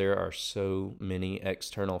stocks, is there are so many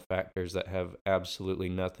external factors that have absolutely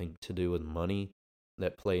nothing to do with money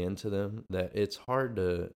that play into them that it's hard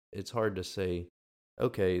to say,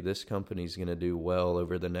 okay, this company's going to do well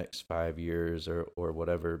over the next 5 years or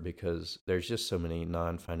whatever, because there's just so many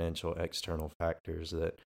non-financial external factors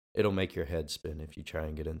that it'll make your head spin if you try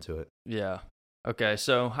and get into it. Yeah. Okay.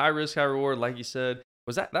 So high risk, high reward, like you said,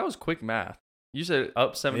 that was quick math. You said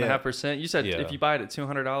up 7.5%. You said if you buy it at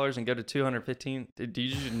 $200 and go to $215, do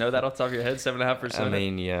you just know that off the top of your head, 7.5%? I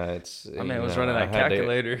mean, yeah, it's. I was running that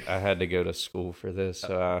calculator. I had to go to school for this,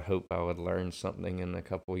 so I hope I would learn something in a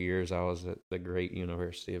couple years. I was at the great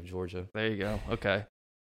University of Georgia. There you go. Okay.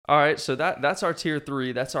 All right. So that's our tier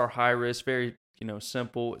 3. That's our high risk. Very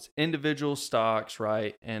simple. It's individual stocks,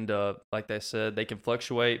 right? And like they said, they can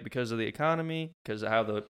fluctuate because of the economy, because of how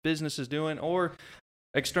the business is doing, or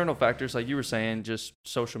external factors, like you were saying, just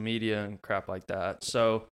social media and crap like that.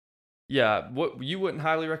 So, yeah, what you wouldn't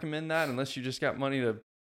highly recommend that unless you just got money to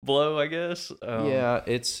blow, I guess.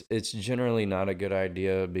 It's generally not a good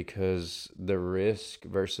idea because the risk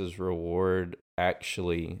versus reward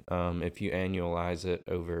actually, if you annualize it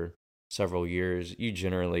over several years, you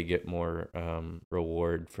generally get more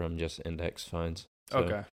reward from just index funds.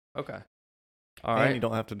 So, Okay. All right. And you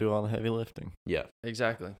don't have to do all the heavy lifting. Yeah.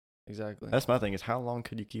 Exactly. That's my thing, is how long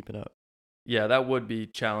could you keep it up? Yeah, that would be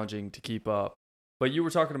challenging to keep up. But you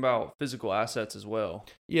were talking about physical assets as well.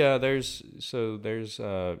 Yeah, there's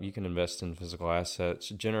you can invest in physical assets.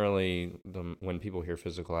 Generally, when people hear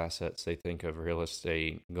physical assets, they think of real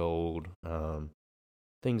estate, gold,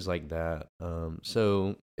 things like that.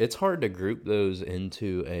 So it's hard to group those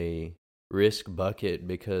into a risk bucket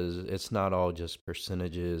because it's not all just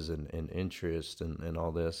percentages and interest and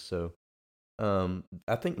all this. So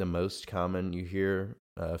I think the most common you hear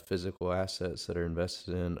physical assets that are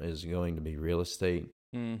invested in is going to be real estate.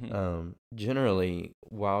 Generally,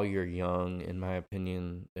 while you're young, in my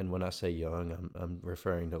opinion, and when I say young, I'm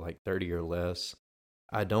referring to like 30 or less,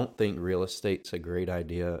 I don't think real estate's a great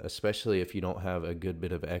idea, especially if you don't have a good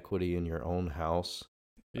bit of equity in your own house.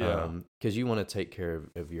 Yeah. Because you want to take care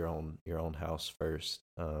of your own house first,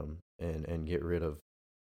 and get rid of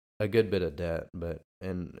a good bit of debt. But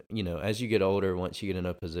as you get older, once you get in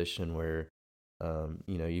a position where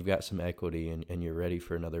you've got some equity and you're ready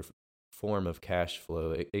for another form of cash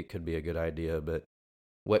flow, it could be a good idea. But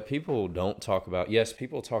what people don't talk about, yes,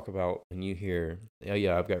 people talk about, and you hear, oh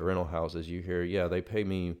yeah, I've got rental houses. You hear, yeah, they pay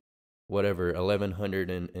me whatever,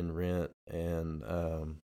 $1,100 in rent, and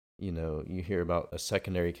you hear about a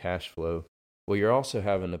secondary cash flow. Well, you're also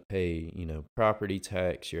having to pay, property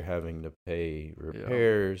tax. You're having to pay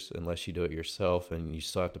repairs unless you do it yourself, and you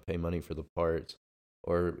still have to pay money for the parts,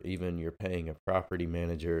 or even you're paying a property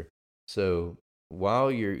manager. So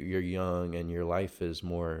while you're young and your life is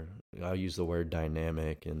more, I'll use the word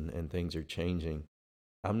dynamic, and things are changing,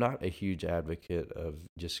 I'm not a huge advocate of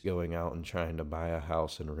just going out and trying to buy a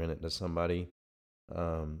house and rent it to somebody.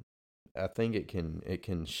 I think it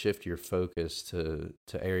can shift your focus to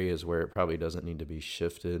areas where it probably doesn't need to be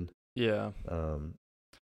shifted. Yeah.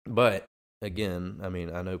 But again, I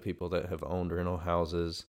mean, I know people that have owned rental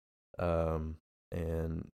houses, and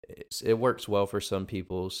it works well for some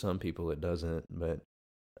people it doesn't.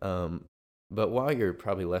 But while you're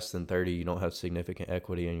probably less than 30, you don't have significant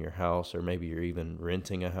equity in your house, or maybe you're even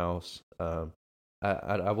renting a house.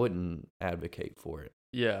 I wouldn't advocate for it.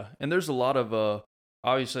 Yeah, and there's a lot of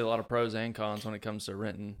obviously a lot of pros and cons when it comes to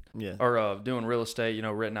renting. Yeah. Or doing real estate,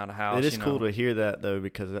 renting out a house. It is cool to hear that, though,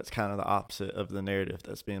 because that's kind of the opposite of the narrative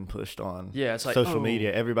that's being pushed on it's like social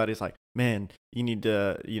media. Everybody's like, man, you need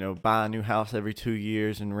to, buy a new house every 2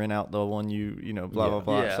 years and rent out the one blah, blah,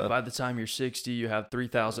 blah. Yeah, so, by the time you're 60, you have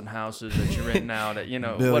 3,000 houses that you're renting out at,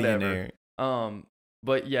 billionaire. whatever.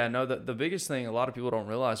 But yeah, no, the biggest thing a lot of people don't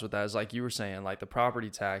realize with that is, like you were saying, like the property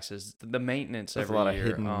taxes, the maintenance There's every a lot year.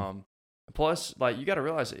 of hidden. Plus, like, you got to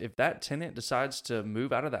realize, if that tenant decides to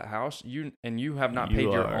move out of that house, you have not paid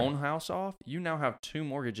your own house off, you now have 2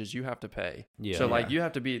 mortgages you have to pay. Yeah. So like you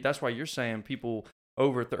have to be. That's why you're saying people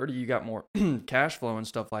over 30, you got more cash flow and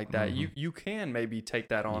stuff like that. Mm-hmm. You can maybe take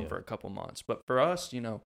that on for a couple months, but for us,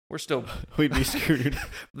 we're still we'd be screwed.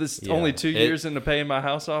 Only 2 years into paying my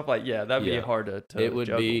house off. Like, that'd be hard to it would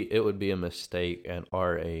juggle. It would be a mistake at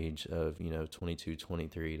our age of 22,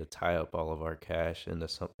 23 to tie up all of our cash into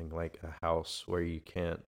something like a house where you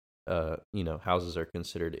can't houses are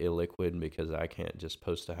considered illiquid because I can't just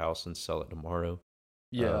post a house and sell it tomorrow.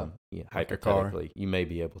 Hypothetically you may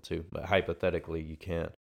be able to, but hypothetically you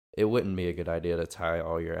can't. It wouldn't be a good idea to tie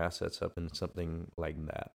all your assets up in something like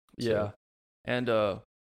that. And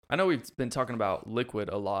I know we've been talking about liquid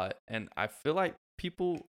a lot, and I feel like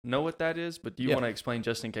people know what that is, but do you want to explain,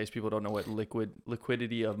 just in case people don't know what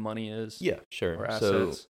liquidity of money is? Yeah, sure. Or assets?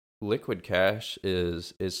 So liquid cash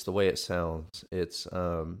is the way it sounds. It's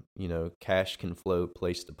cash can flow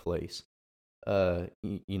place to place.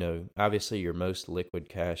 Obviously your most liquid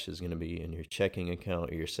cash is going to be in your checking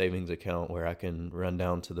account or your savings account, where I can run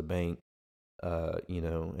down to the bank in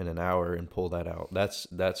an hour and pull that out.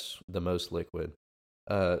 That's the most liquid.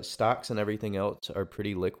 Stocks and everything else are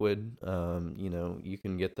pretty liquid. You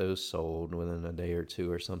can get those sold within a day or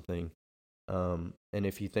two or something. And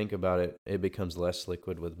if you think about it, it becomes less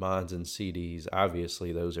liquid with bonds and CDs.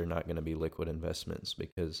 Obviously, those are not going to be liquid investments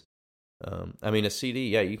because, a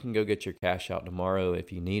CD, you can go get your cash out tomorrow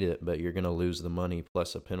if you need it, but you're going to lose the money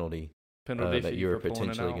plus a penalty that you're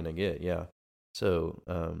potentially going to get. Yeah. So,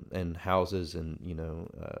 and houses and,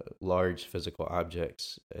 large physical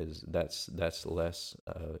objects that's less,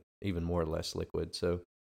 even more less liquid. So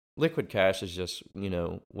liquid cash is just,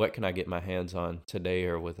 what can I get my hands on today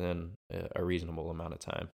or within a reasonable amount of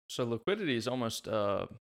time? So liquidity is almost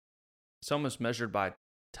measured by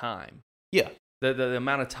time. Yeah. The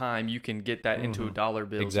amount of time you can get that into dollar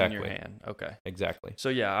bills in your hand. Okay. Exactly.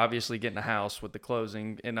 So obviously getting a house with the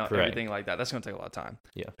closing and everything like that, that's going to take a lot of time.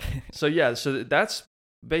 Yeah. So that's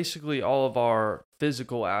basically all of our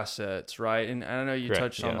physical assets, right? And I know you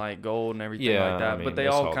touched on like gold and everything like that, but they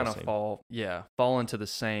all kind of fall into the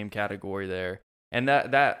same category there. And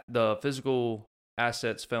that the physical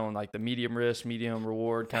assets fell in like the medium risk, medium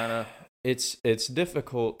reward kind of. It's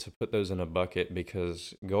difficult to put those in a bucket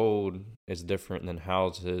because gold is different than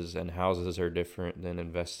houses, and houses are different than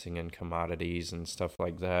investing in commodities and stuff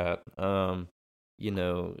like that. In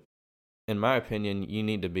my opinion, you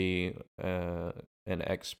need to be an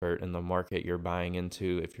expert in the market you're buying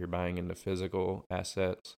into if you're buying into physical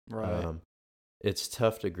assets. Right. It's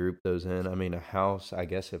tough to group those in. A house, I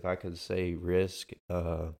guess if I could say risk,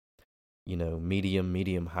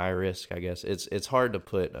 medium, high risk, I guess. It's hard to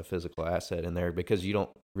put a physical asset in there because you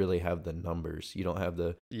don't really have the numbers. You don't have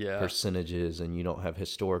the percentages, and you don't have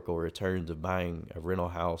historical returns of buying a rental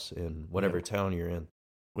house in whatever town you're in.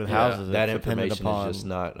 With houses, that information is just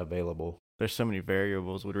not available. There's so many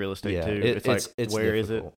variables with real estate too. It's where difficult. is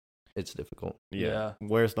it? It's difficult. Yeah.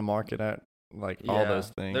 Where's the market at? All those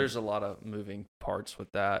things. There's a lot of moving parts with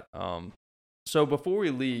that. So before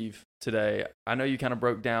we leave today, I know you kind of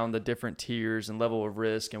broke down the different tiers and level of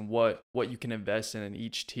risk and what you can invest in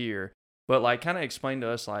each tier. But kind of explain to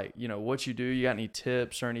us what you do. You got any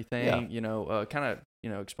tips or anything?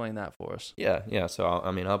 Explain that for us. Yeah. So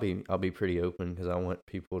I'll be pretty open because I want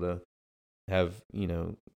people to have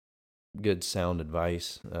good sound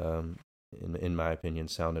advice. In my opinion,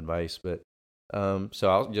 sound advice. But so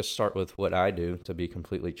I'll just start with what I do to be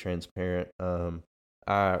completely transparent.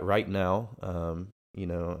 Right now,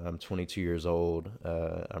 I'm 22 years old.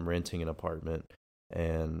 I'm renting an apartment,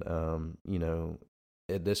 and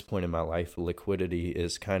at this point in my life, liquidity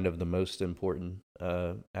is kind of the most important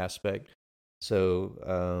aspect.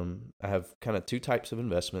 So I have kind of 2 types of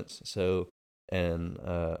investments. So And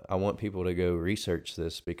I want people to go research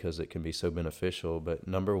this because it can be so beneficial. But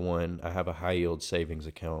number one, I have a high yield savings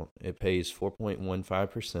account. It pays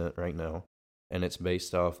 4.15% right now, and it's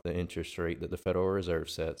based off the interest rate that the Federal Reserve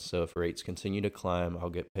sets. So if rates continue to climb, I'll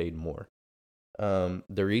get paid more.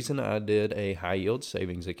 The reason I did a high yield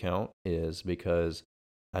savings account is because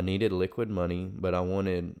I needed liquid money, but I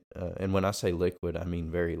wanted, and when I say liquid, I mean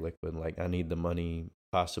very liquid. Like I need the money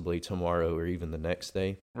possibly tomorrow or even the next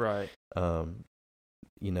day. Right.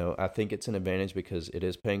 I think it's an advantage because it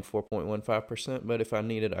is paying 4.15%, but if I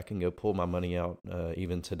need it, I can go pull my money out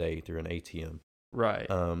even today through an ATM. Right.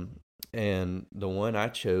 And the one I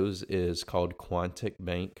chose is called Quantic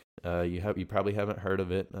Bank. You probably haven't heard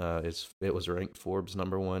of it. It was ranked Forbes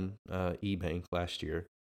 #1 e-bank last year.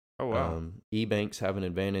 Oh, wow. E-banks have an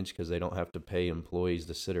advantage because they don't have to pay employees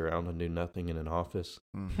to sit around and do nothing in an office.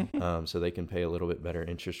 So they can pay a little bit better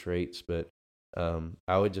interest rates. But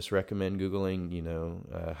I would just recommend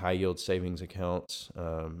Googling, high yield savings accounts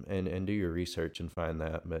and do your research and find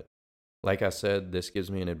that. But like I said, this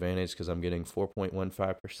gives me an advantage because I'm getting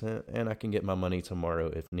 4.15% and I can get my money tomorrow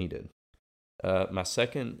if needed. My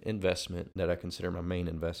second investment that I consider my main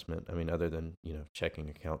investment, I mean, other than, checking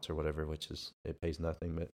accounts or whatever, it pays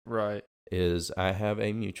nothing, but right, is I have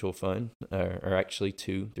a mutual fund, or actually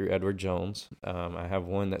two through Edward Jones. I have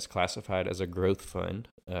one that's classified as a growth fund.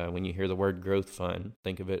 When you hear the word growth fund,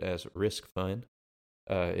 think of it as risk fund.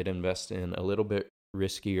 It invests in a little bit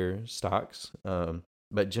riskier stocks,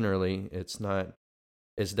 but generally it's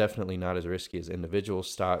definitely not as risky as individual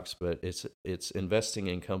stocks, but it's investing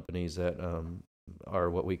in companies that are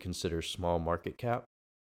what we consider small market cap.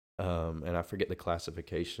 And I forget the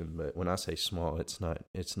classification, but when I say small, it's not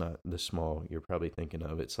the small you're probably thinking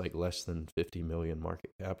of. It's like less than 50 million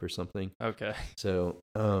market cap or something. Okay. So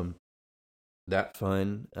that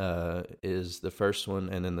fund is the first one,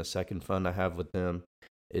 and then the second fund I have with them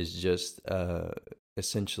is just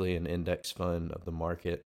essentially an index fund of the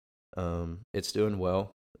market. It's doing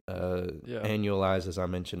well. Annualized, as I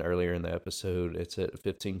mentioned earlier in the episode, it's at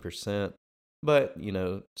 15%. But,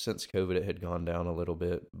 since COVID, it had gone down a little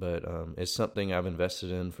bit. But it's something I've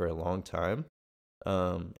invested in for a long time.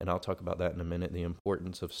 And I'll talk about that in a minute, the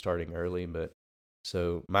importance of starting early. But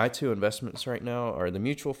so my two investments right now are the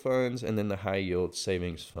mutual funds and then the high yield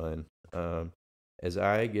savings fund. As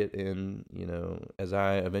I get in, as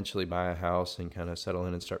I eventually buy a house and kind of settle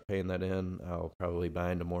in and start paying that in, I'll probably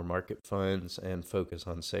buy into more market funds and focus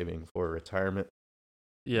on saving for retirement.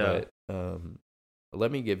 Yeah. But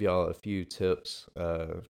let me give y'all a few tips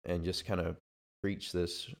and just kind of preach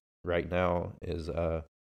this right now is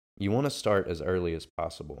you want to start as early as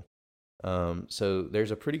possible. So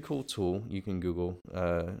there's a pretty cool tool you can Google,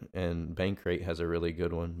 and Bankrate has a really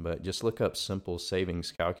good one, but just look up Simple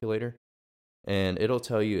Savings Calculator. And it'll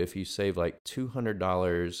tell you if you save like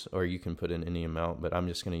 $200, or you can put in any amount, but I'm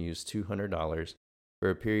just going to use $200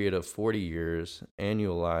 for a period of 40 years,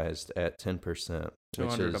 annualized at 10%.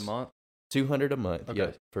 200 a month? 200 a month, okay.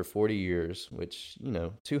 Yeah, for 40 years, which,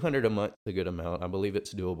 200 a month is a good amount. I believe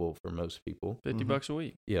it's doable for most people. $50 a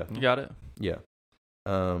week. Yeah. You got it? Yeah.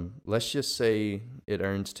 Let's just say it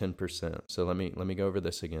earns 10%. So let me go over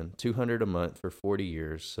this again. 200 a month for 40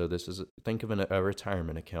 years. So this is, think of a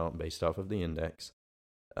retirement account based off of the index.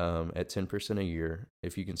 At 10% a year,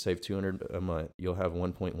 if you can save 200 a month, you'll have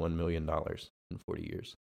 $1.1 million in 40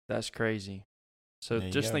 years. That's crazy. So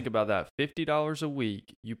just think about that. $50 a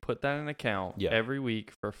week, you put that in an account every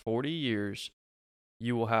week for 40 years,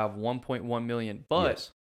 you will have $1.1 million. But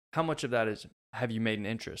how much of that have you made in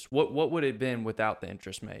interest? What would it have been without the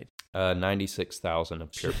interest made? $96,000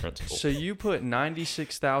 of pure principal. So you put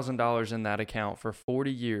 $96,000 in that account for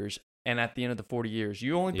 40 years, and at the end of the 40 years,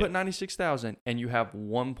 you only put $96,000, and you have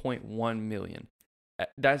 $1.1 million.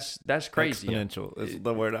 That's crazy. Exponential is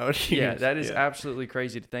the word I would use. Yeah, that is absolutely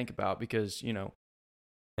crazy to think about because,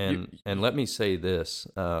 And let me say this,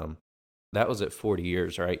 that was at 40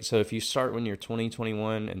 years, right? So if you start when you're 20,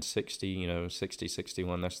 21, and 60, 60,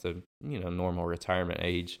 61, that's the, normal retirement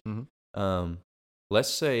age. Mm-hmm. Let's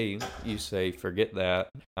say you say, forget that.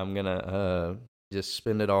 I'm going to just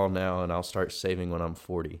spend it all now and I'll start saving when I'm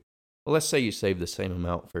 40. Well, let's say you save the same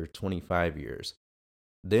amount for 25 years.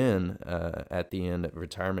 Then at the end of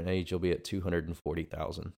retirement age, you'll be at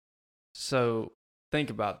 $240,000. So think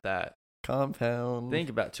about that. Compound. Think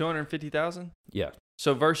about $250,000. Yeah.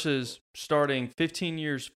 So versus starting 15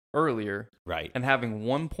 years earlier, right, and having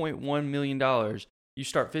 $1.1 million, you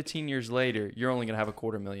start 15 years later, you're only going to have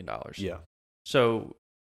 $250,000. Yeah. So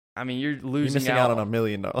I mean, you're You're missing out on $1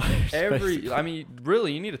 million. I mean,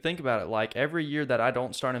 really, you need to think about it. Like every year that I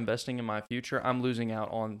don't start investing in my future, I'm losing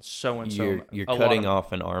out on so and so. You're cutting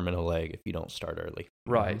off an arm and a leg if you don't start early.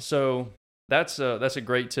 Right. Mm-hmm. So that's a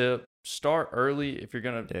great tip. Start early if you're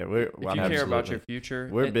gonna. Yeah, if you care about your future.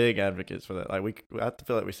 We're big advocates for that. Like I have to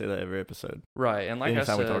feel like we say that every episode. Right, and like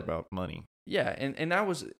anytime I said, we talk about money. Yeah, and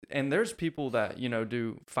there's people that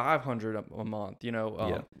do $500 a month.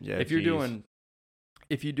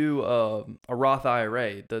 If you do a Roth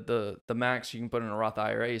IRA, the max you can put in a Roth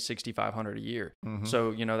IRA is $6,500 a year. Mm-hmm.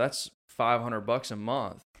 So that's $500 a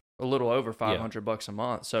month, a little over $500 a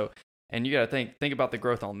month. So. And you got to think about the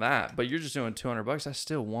growth on that, but you're just doing $200. That's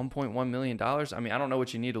still $1.1 million. I mean, I don't know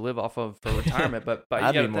what you need to live off of for retirement, but you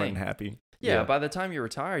got to think. I'd be more than happy. Yeah, by the time you're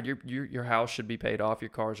retired, your house should be paid off, your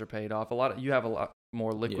cars are paid off. You have a lot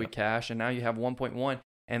more liquid cash, and now you have 1.1.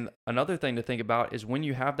 And another thing to think about is when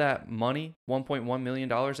you have that money, $1.1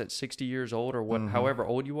 million at 60 years old or however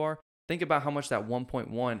old you are. Think about how much that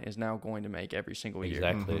 1.1 is now going to make every single year.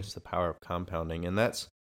 Exactly, it's the power of compounding, and that's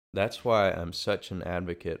why I'm such an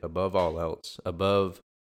advocate above all else, above,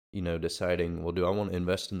 deciding, well, do I want to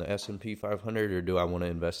invest in the S&P 500 or do I want to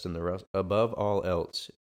invest in the rest? Above all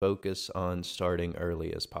else, focus on starting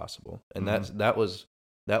early as possible. And that was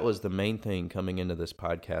the main thing coming into this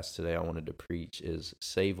podcast today I wanted to preach is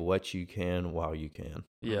save what you can while you can.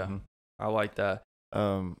 Yeah, I like that.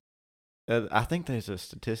 I think there's a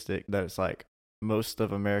statistic that it's like most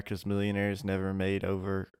of America's millionaires never made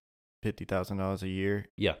over $50,000 a year,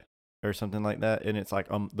 or something like that, and it's like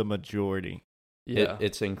the majority. Yeah,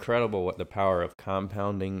 it's incredible what the power of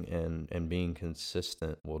compounding and being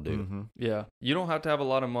consistent will do. Mm-hmm. Yeah, you don't have to have a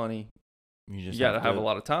lot of money. You got to have a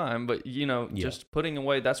lot of time, but just putting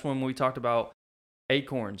away. That's when we talked about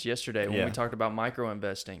acorns yesterday. When we talked about micro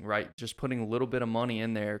investing, right? Just putting a little bit of money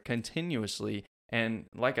in there continuously, and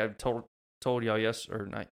like I told y'all last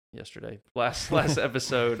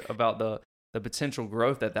episode about the potential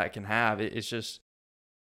growth that can have. It's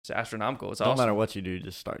astronomical. It's awesome. No matter what you do,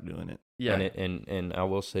 just start doing it. Yeah. And I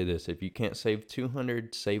will say this, if you can't save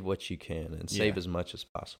 200, save what you can and save as much as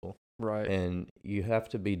possible. Right. And you have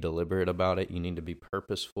to be deliberate about it. You need to be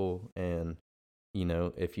purposeful. And,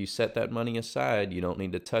 if you set that money aside, you don't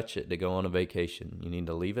need to touch it to go on a vacation. You need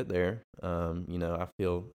to leave it there. I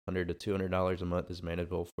feel $100 to $200 a month is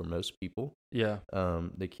manageable for most people. Yeah.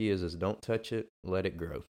 The key is don't touch it, let it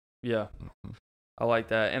grow. Yeah. I like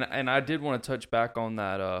that. And I did want to touch back on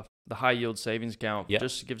that, the high yield savings account,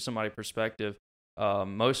 just to give somebody perspective.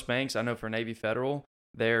 Most banks, I know for Navy Federal,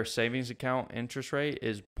 their savings account interest rate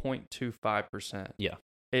is 0.25%. Yeah.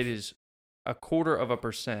 It is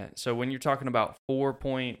 0.25%. So when you're talking about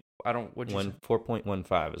 4.15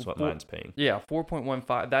 is what mine's paying. Yeah,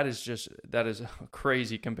 4.15. That is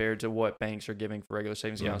crazy compared to what banks are giving for regular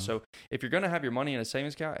savings accounts. So if you're going to have your money in a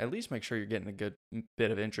savings account, at least make sure you're getting a good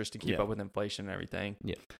bit of interest to keep up with inflation and everything.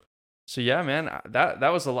 Yeah. So yeah, man, that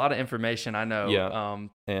was a lot of information, I know. Yeah.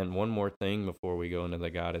 And one more thing before we go into the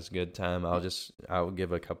God is Good time, I'll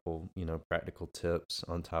give a couple, practical tips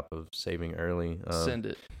on top of saving early. Send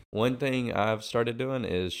it. One thing I've started doing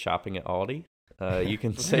is shopping at Aldi. You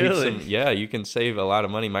can save you can save a lot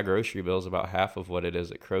of money. My grocery bill is about half of what it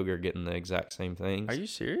is at Kroger, getting the exact same things. Are you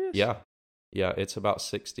serious? Yeah. Yeah, it's about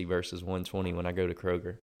 60 versus 120 when I go to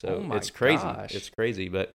Kroger. So it's crazy. Gosh. It's crazy,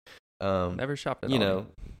 but never shopped at Aldi.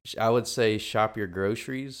 I would say shop your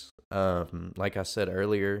groceries. Like I said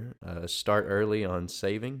earlier, start early on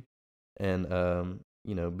saving, and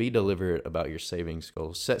be deliberate about your savings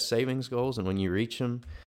goals. Set savings goals, and when you reach them,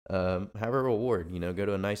 have a reward. Go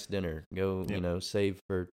to a nice dinner. Go, save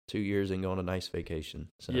for 2 years and go on a nice vacation.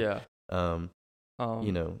 So,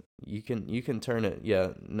 you can turn it. Yeah,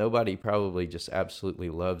 nobody probably just absolutely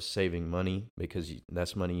loves saving money because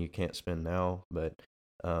that's money you can't spend now, but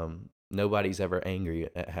nobody's ever angry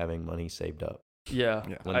at having money saved up. Yeah,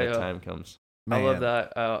 when the time comes. I love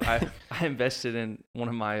that. I invested in one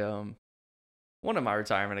of my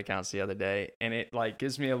retirement accounts the other day, and it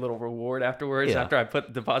gives me a little reward afterwards. After I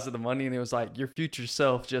deposit the money, and it was like, your future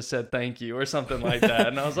self just said thank you or something like that,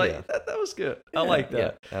 and I was like, that was good. I like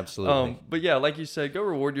that. Yeah, absolutely. But yeah, like you said, go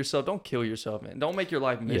reward yourself. Don't kill yourself, man. Don't make your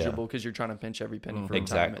life miserable because you're trying to pinch every penny for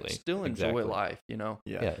retirement. Still enjoy life,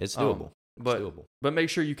 Yeah, it's doable. But make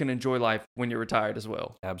sure you can enjoy life when you're retired as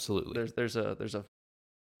well. Absolutely. There's a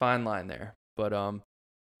fine line there. But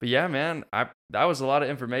yeah, man, that was a lot of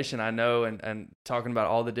information, I know, and talking about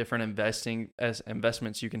all the different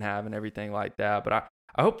investments you can have and everything like that. But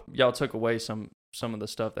I hope y'all took away some of the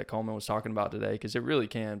stuff that Coleman was talking about today, because it really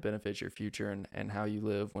can benefit your future and how you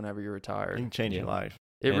live whenever you're retired. You can change your life.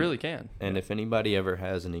 It really can. And if anybody ever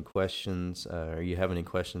has any questions, or you have any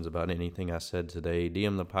questions about anything I said today,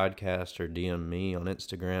 DM the podcast or DM me on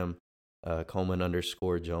Instagram,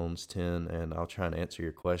 Coleman_Jones10, and I'll try and answer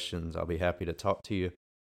your questions. I'll be happy to talk to you.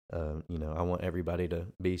 I want everybody to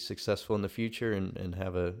be successful in the future and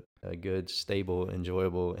have a good, stable,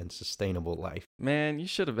 enjoyable, and sustainable life. Man, you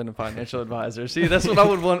should have been a financial advisor. See, that's what I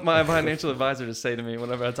would want my financial advisor to say to me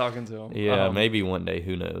whenever I'm talking to him. Yeah, maybe one day.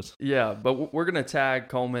 Who knows? Yeah, but we're gonna tag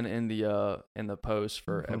Coleman in the post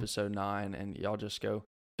for episode 9, and y'all just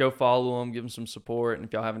go follow him, give him some support, and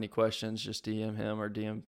if y'all have any questions, just DM him or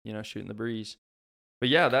DM Shooting the Breeze. But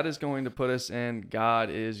yeah, that is going to put us in God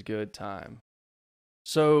is Good time.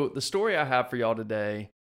 So the story I have for y'all today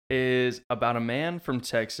is about a man from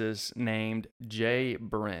Texas named Jay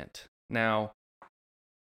Brent. Now,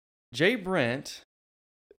 Jay Brent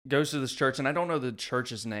goes to this church, and I don't know the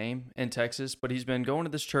church's name in Texas, but he's been going to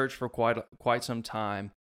this church for quite some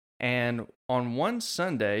time. And on one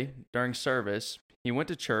Sunday during service, he went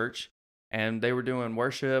to church, and they were doing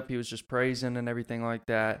worship. He was just praising and everything like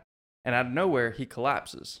that. And out of nowhere, he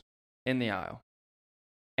collapses in the aisle.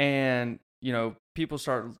 And people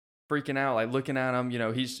start freaking out, like looking at him.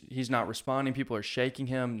 He's not responding. People are shaking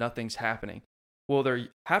him. Nothing's happening. Well, there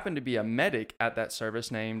happened to be a medic at that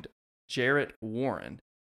service named Jarrett Warren.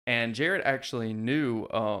 And Jarrett actually knew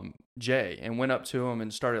Jay and went up to him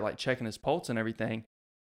and started like checking his pulse and everything.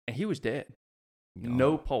 And he was dead.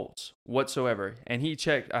 No pulse whatsoever. And he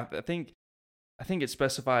checked, I think it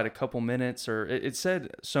specified a couple minutes, or it said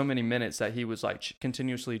so many minutes that he was like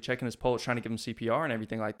continuously checking his pulse, trying to give him CPR and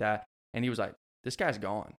everything like that. And he was like, this guy's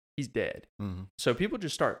gone. He's dead. Mm-hmm. So people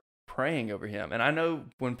just start praying over him. And I know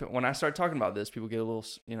when I start talking about this, people get a little,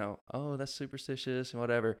 oh, that's superstitious and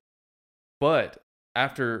whatever. But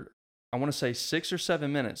after, I want to say 6 or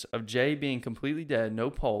 7 minutes of Jay being completely dead, no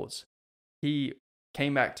pulse, he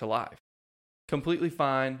came back to life. Completely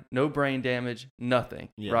fine, no brain damage, nothing,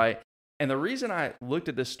 right? And the reason I looked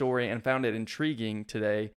at this story and found it intriguing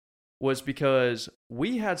today was because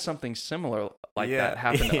we had something similar like that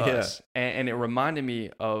happen to us. And it reminded me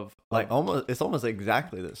of it's almost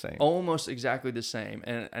exactly the same. Almost exactly the same.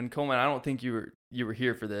 And Coleman, I don't think you were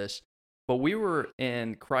here for this, but we were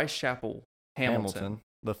in Christ Chapel, Hamilton.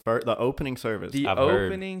 The opening service.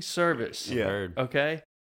 Opening service. Yeah. Heard. Okay.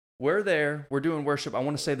 We're there. We're doing worship. I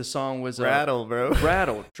want to say the song was Rattle, bro.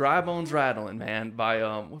 Rattle. Dry Bones Rattling, man,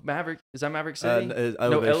 by Maverick. Is that Maverick City?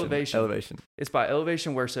 Elevation. No, Elevation. It's by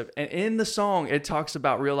Elevation Worship. And in the song, it talks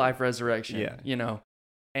about real life resurrection. Yeah.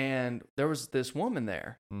 And there was this woman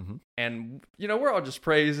there. Mm-hmm. And, we're all just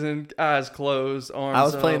praising, eyes closed, arms I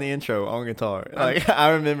was up. playing the intro on guitar.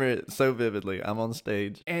 I remember it so vividly. I'm on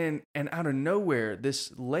stage. And out of nowhere,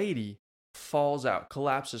 this lady falls out,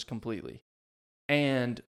 collapses completely.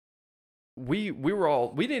 And we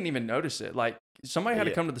didn't even notice it. Like somebody had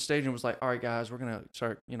to come to the stage and was like, all right, guys, we're going to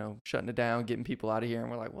start, shutting it down, getting people out of here. And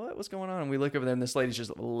we're like, what's going on? And we look over there and this lady's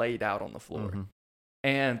just laid out on the floor. Mm-hmm.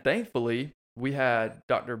 And thankfully we had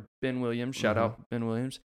Dr. Ben Williams, shout out Ben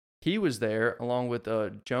Williams. He was there along with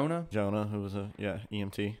Jonah, who was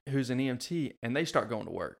EMT. Who's an EMT. And they start going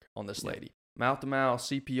to work on this lady, mouth to mouth,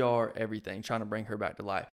 CPR, everything, trying to bring her back to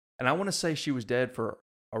life. And I want to say she was dead for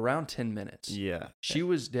around 10 minutes. Yeah. She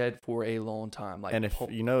was dead for a long time. And if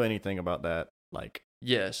you know anything about that,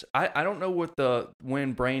 yes. I don't know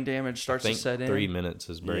when brain damage starts to set in. 3 minutes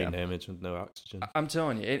is brain damage with no oxygen. I'm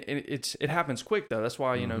telling you, it happens quick though. That's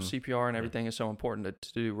why, CPR and everything is so important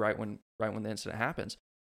to do right when the incident happens.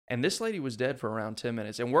 And this lady was dead for around 10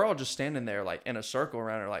 minutes. And we're all just standing there like in a circle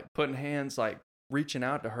around her, like putting hands, like reaching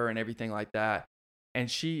out to her and everything like that. And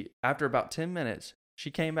she, after about 10 minutes,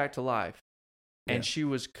 she came back to life. And she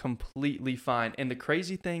was completely fine. And the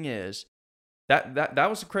crazy thing is, that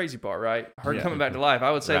was the crazy part, right? Her coming back to life.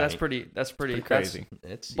 I would say that's pretty crazy.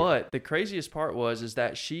 But the craziest part is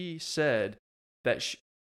that she said that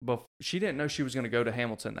she didn't know she was going to go to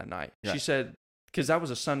Hamilton that night. Yeah. She said, because that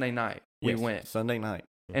was a Sunday night we went. Sunday night.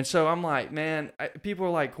 And so I'm like, man, people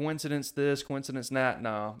are like, coincidence this, coincidence that.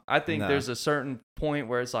 No, I think there's a certain point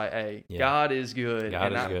where it's like, hey, God is good.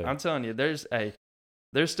 God is good. I'm telling you,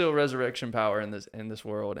 there's still resurrection power in this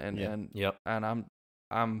world, and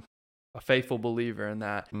I'm a faithful believer in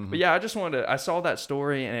that. Mm-hmm. But yeah, I saw that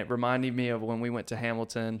story and it reminded me of when we went to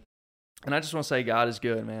Hamilton, and I just want to say God is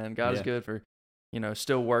good, man. God is good for,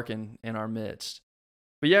 still working in our midst.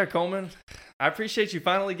 But yeah, Coleman, I appreciate you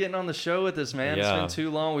finally getting on the show with us, man. Yeah. It's been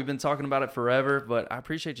too long. We've been talking about it forever, but I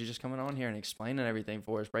appreciate you just coming on here and explaining everything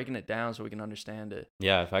for us, breaking it down so we can understand it.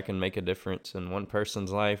 Yeah, if I can make a difference in one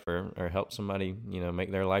person's life or help somebody,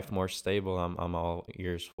 make their life more stable, I'm all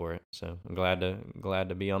ears for it. So I'm glad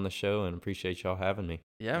to be on the show and appreciate y'all having me.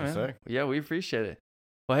 Yeah, Yes, man. sir. Yeah, we appreciate it.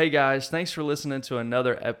 Well, hey guys, thanks for listening to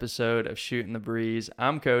another episode of Shooting the Breeze.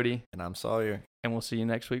 I'm Cody, And I'm Sawyer. and we'll see you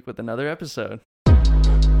next week with another episode.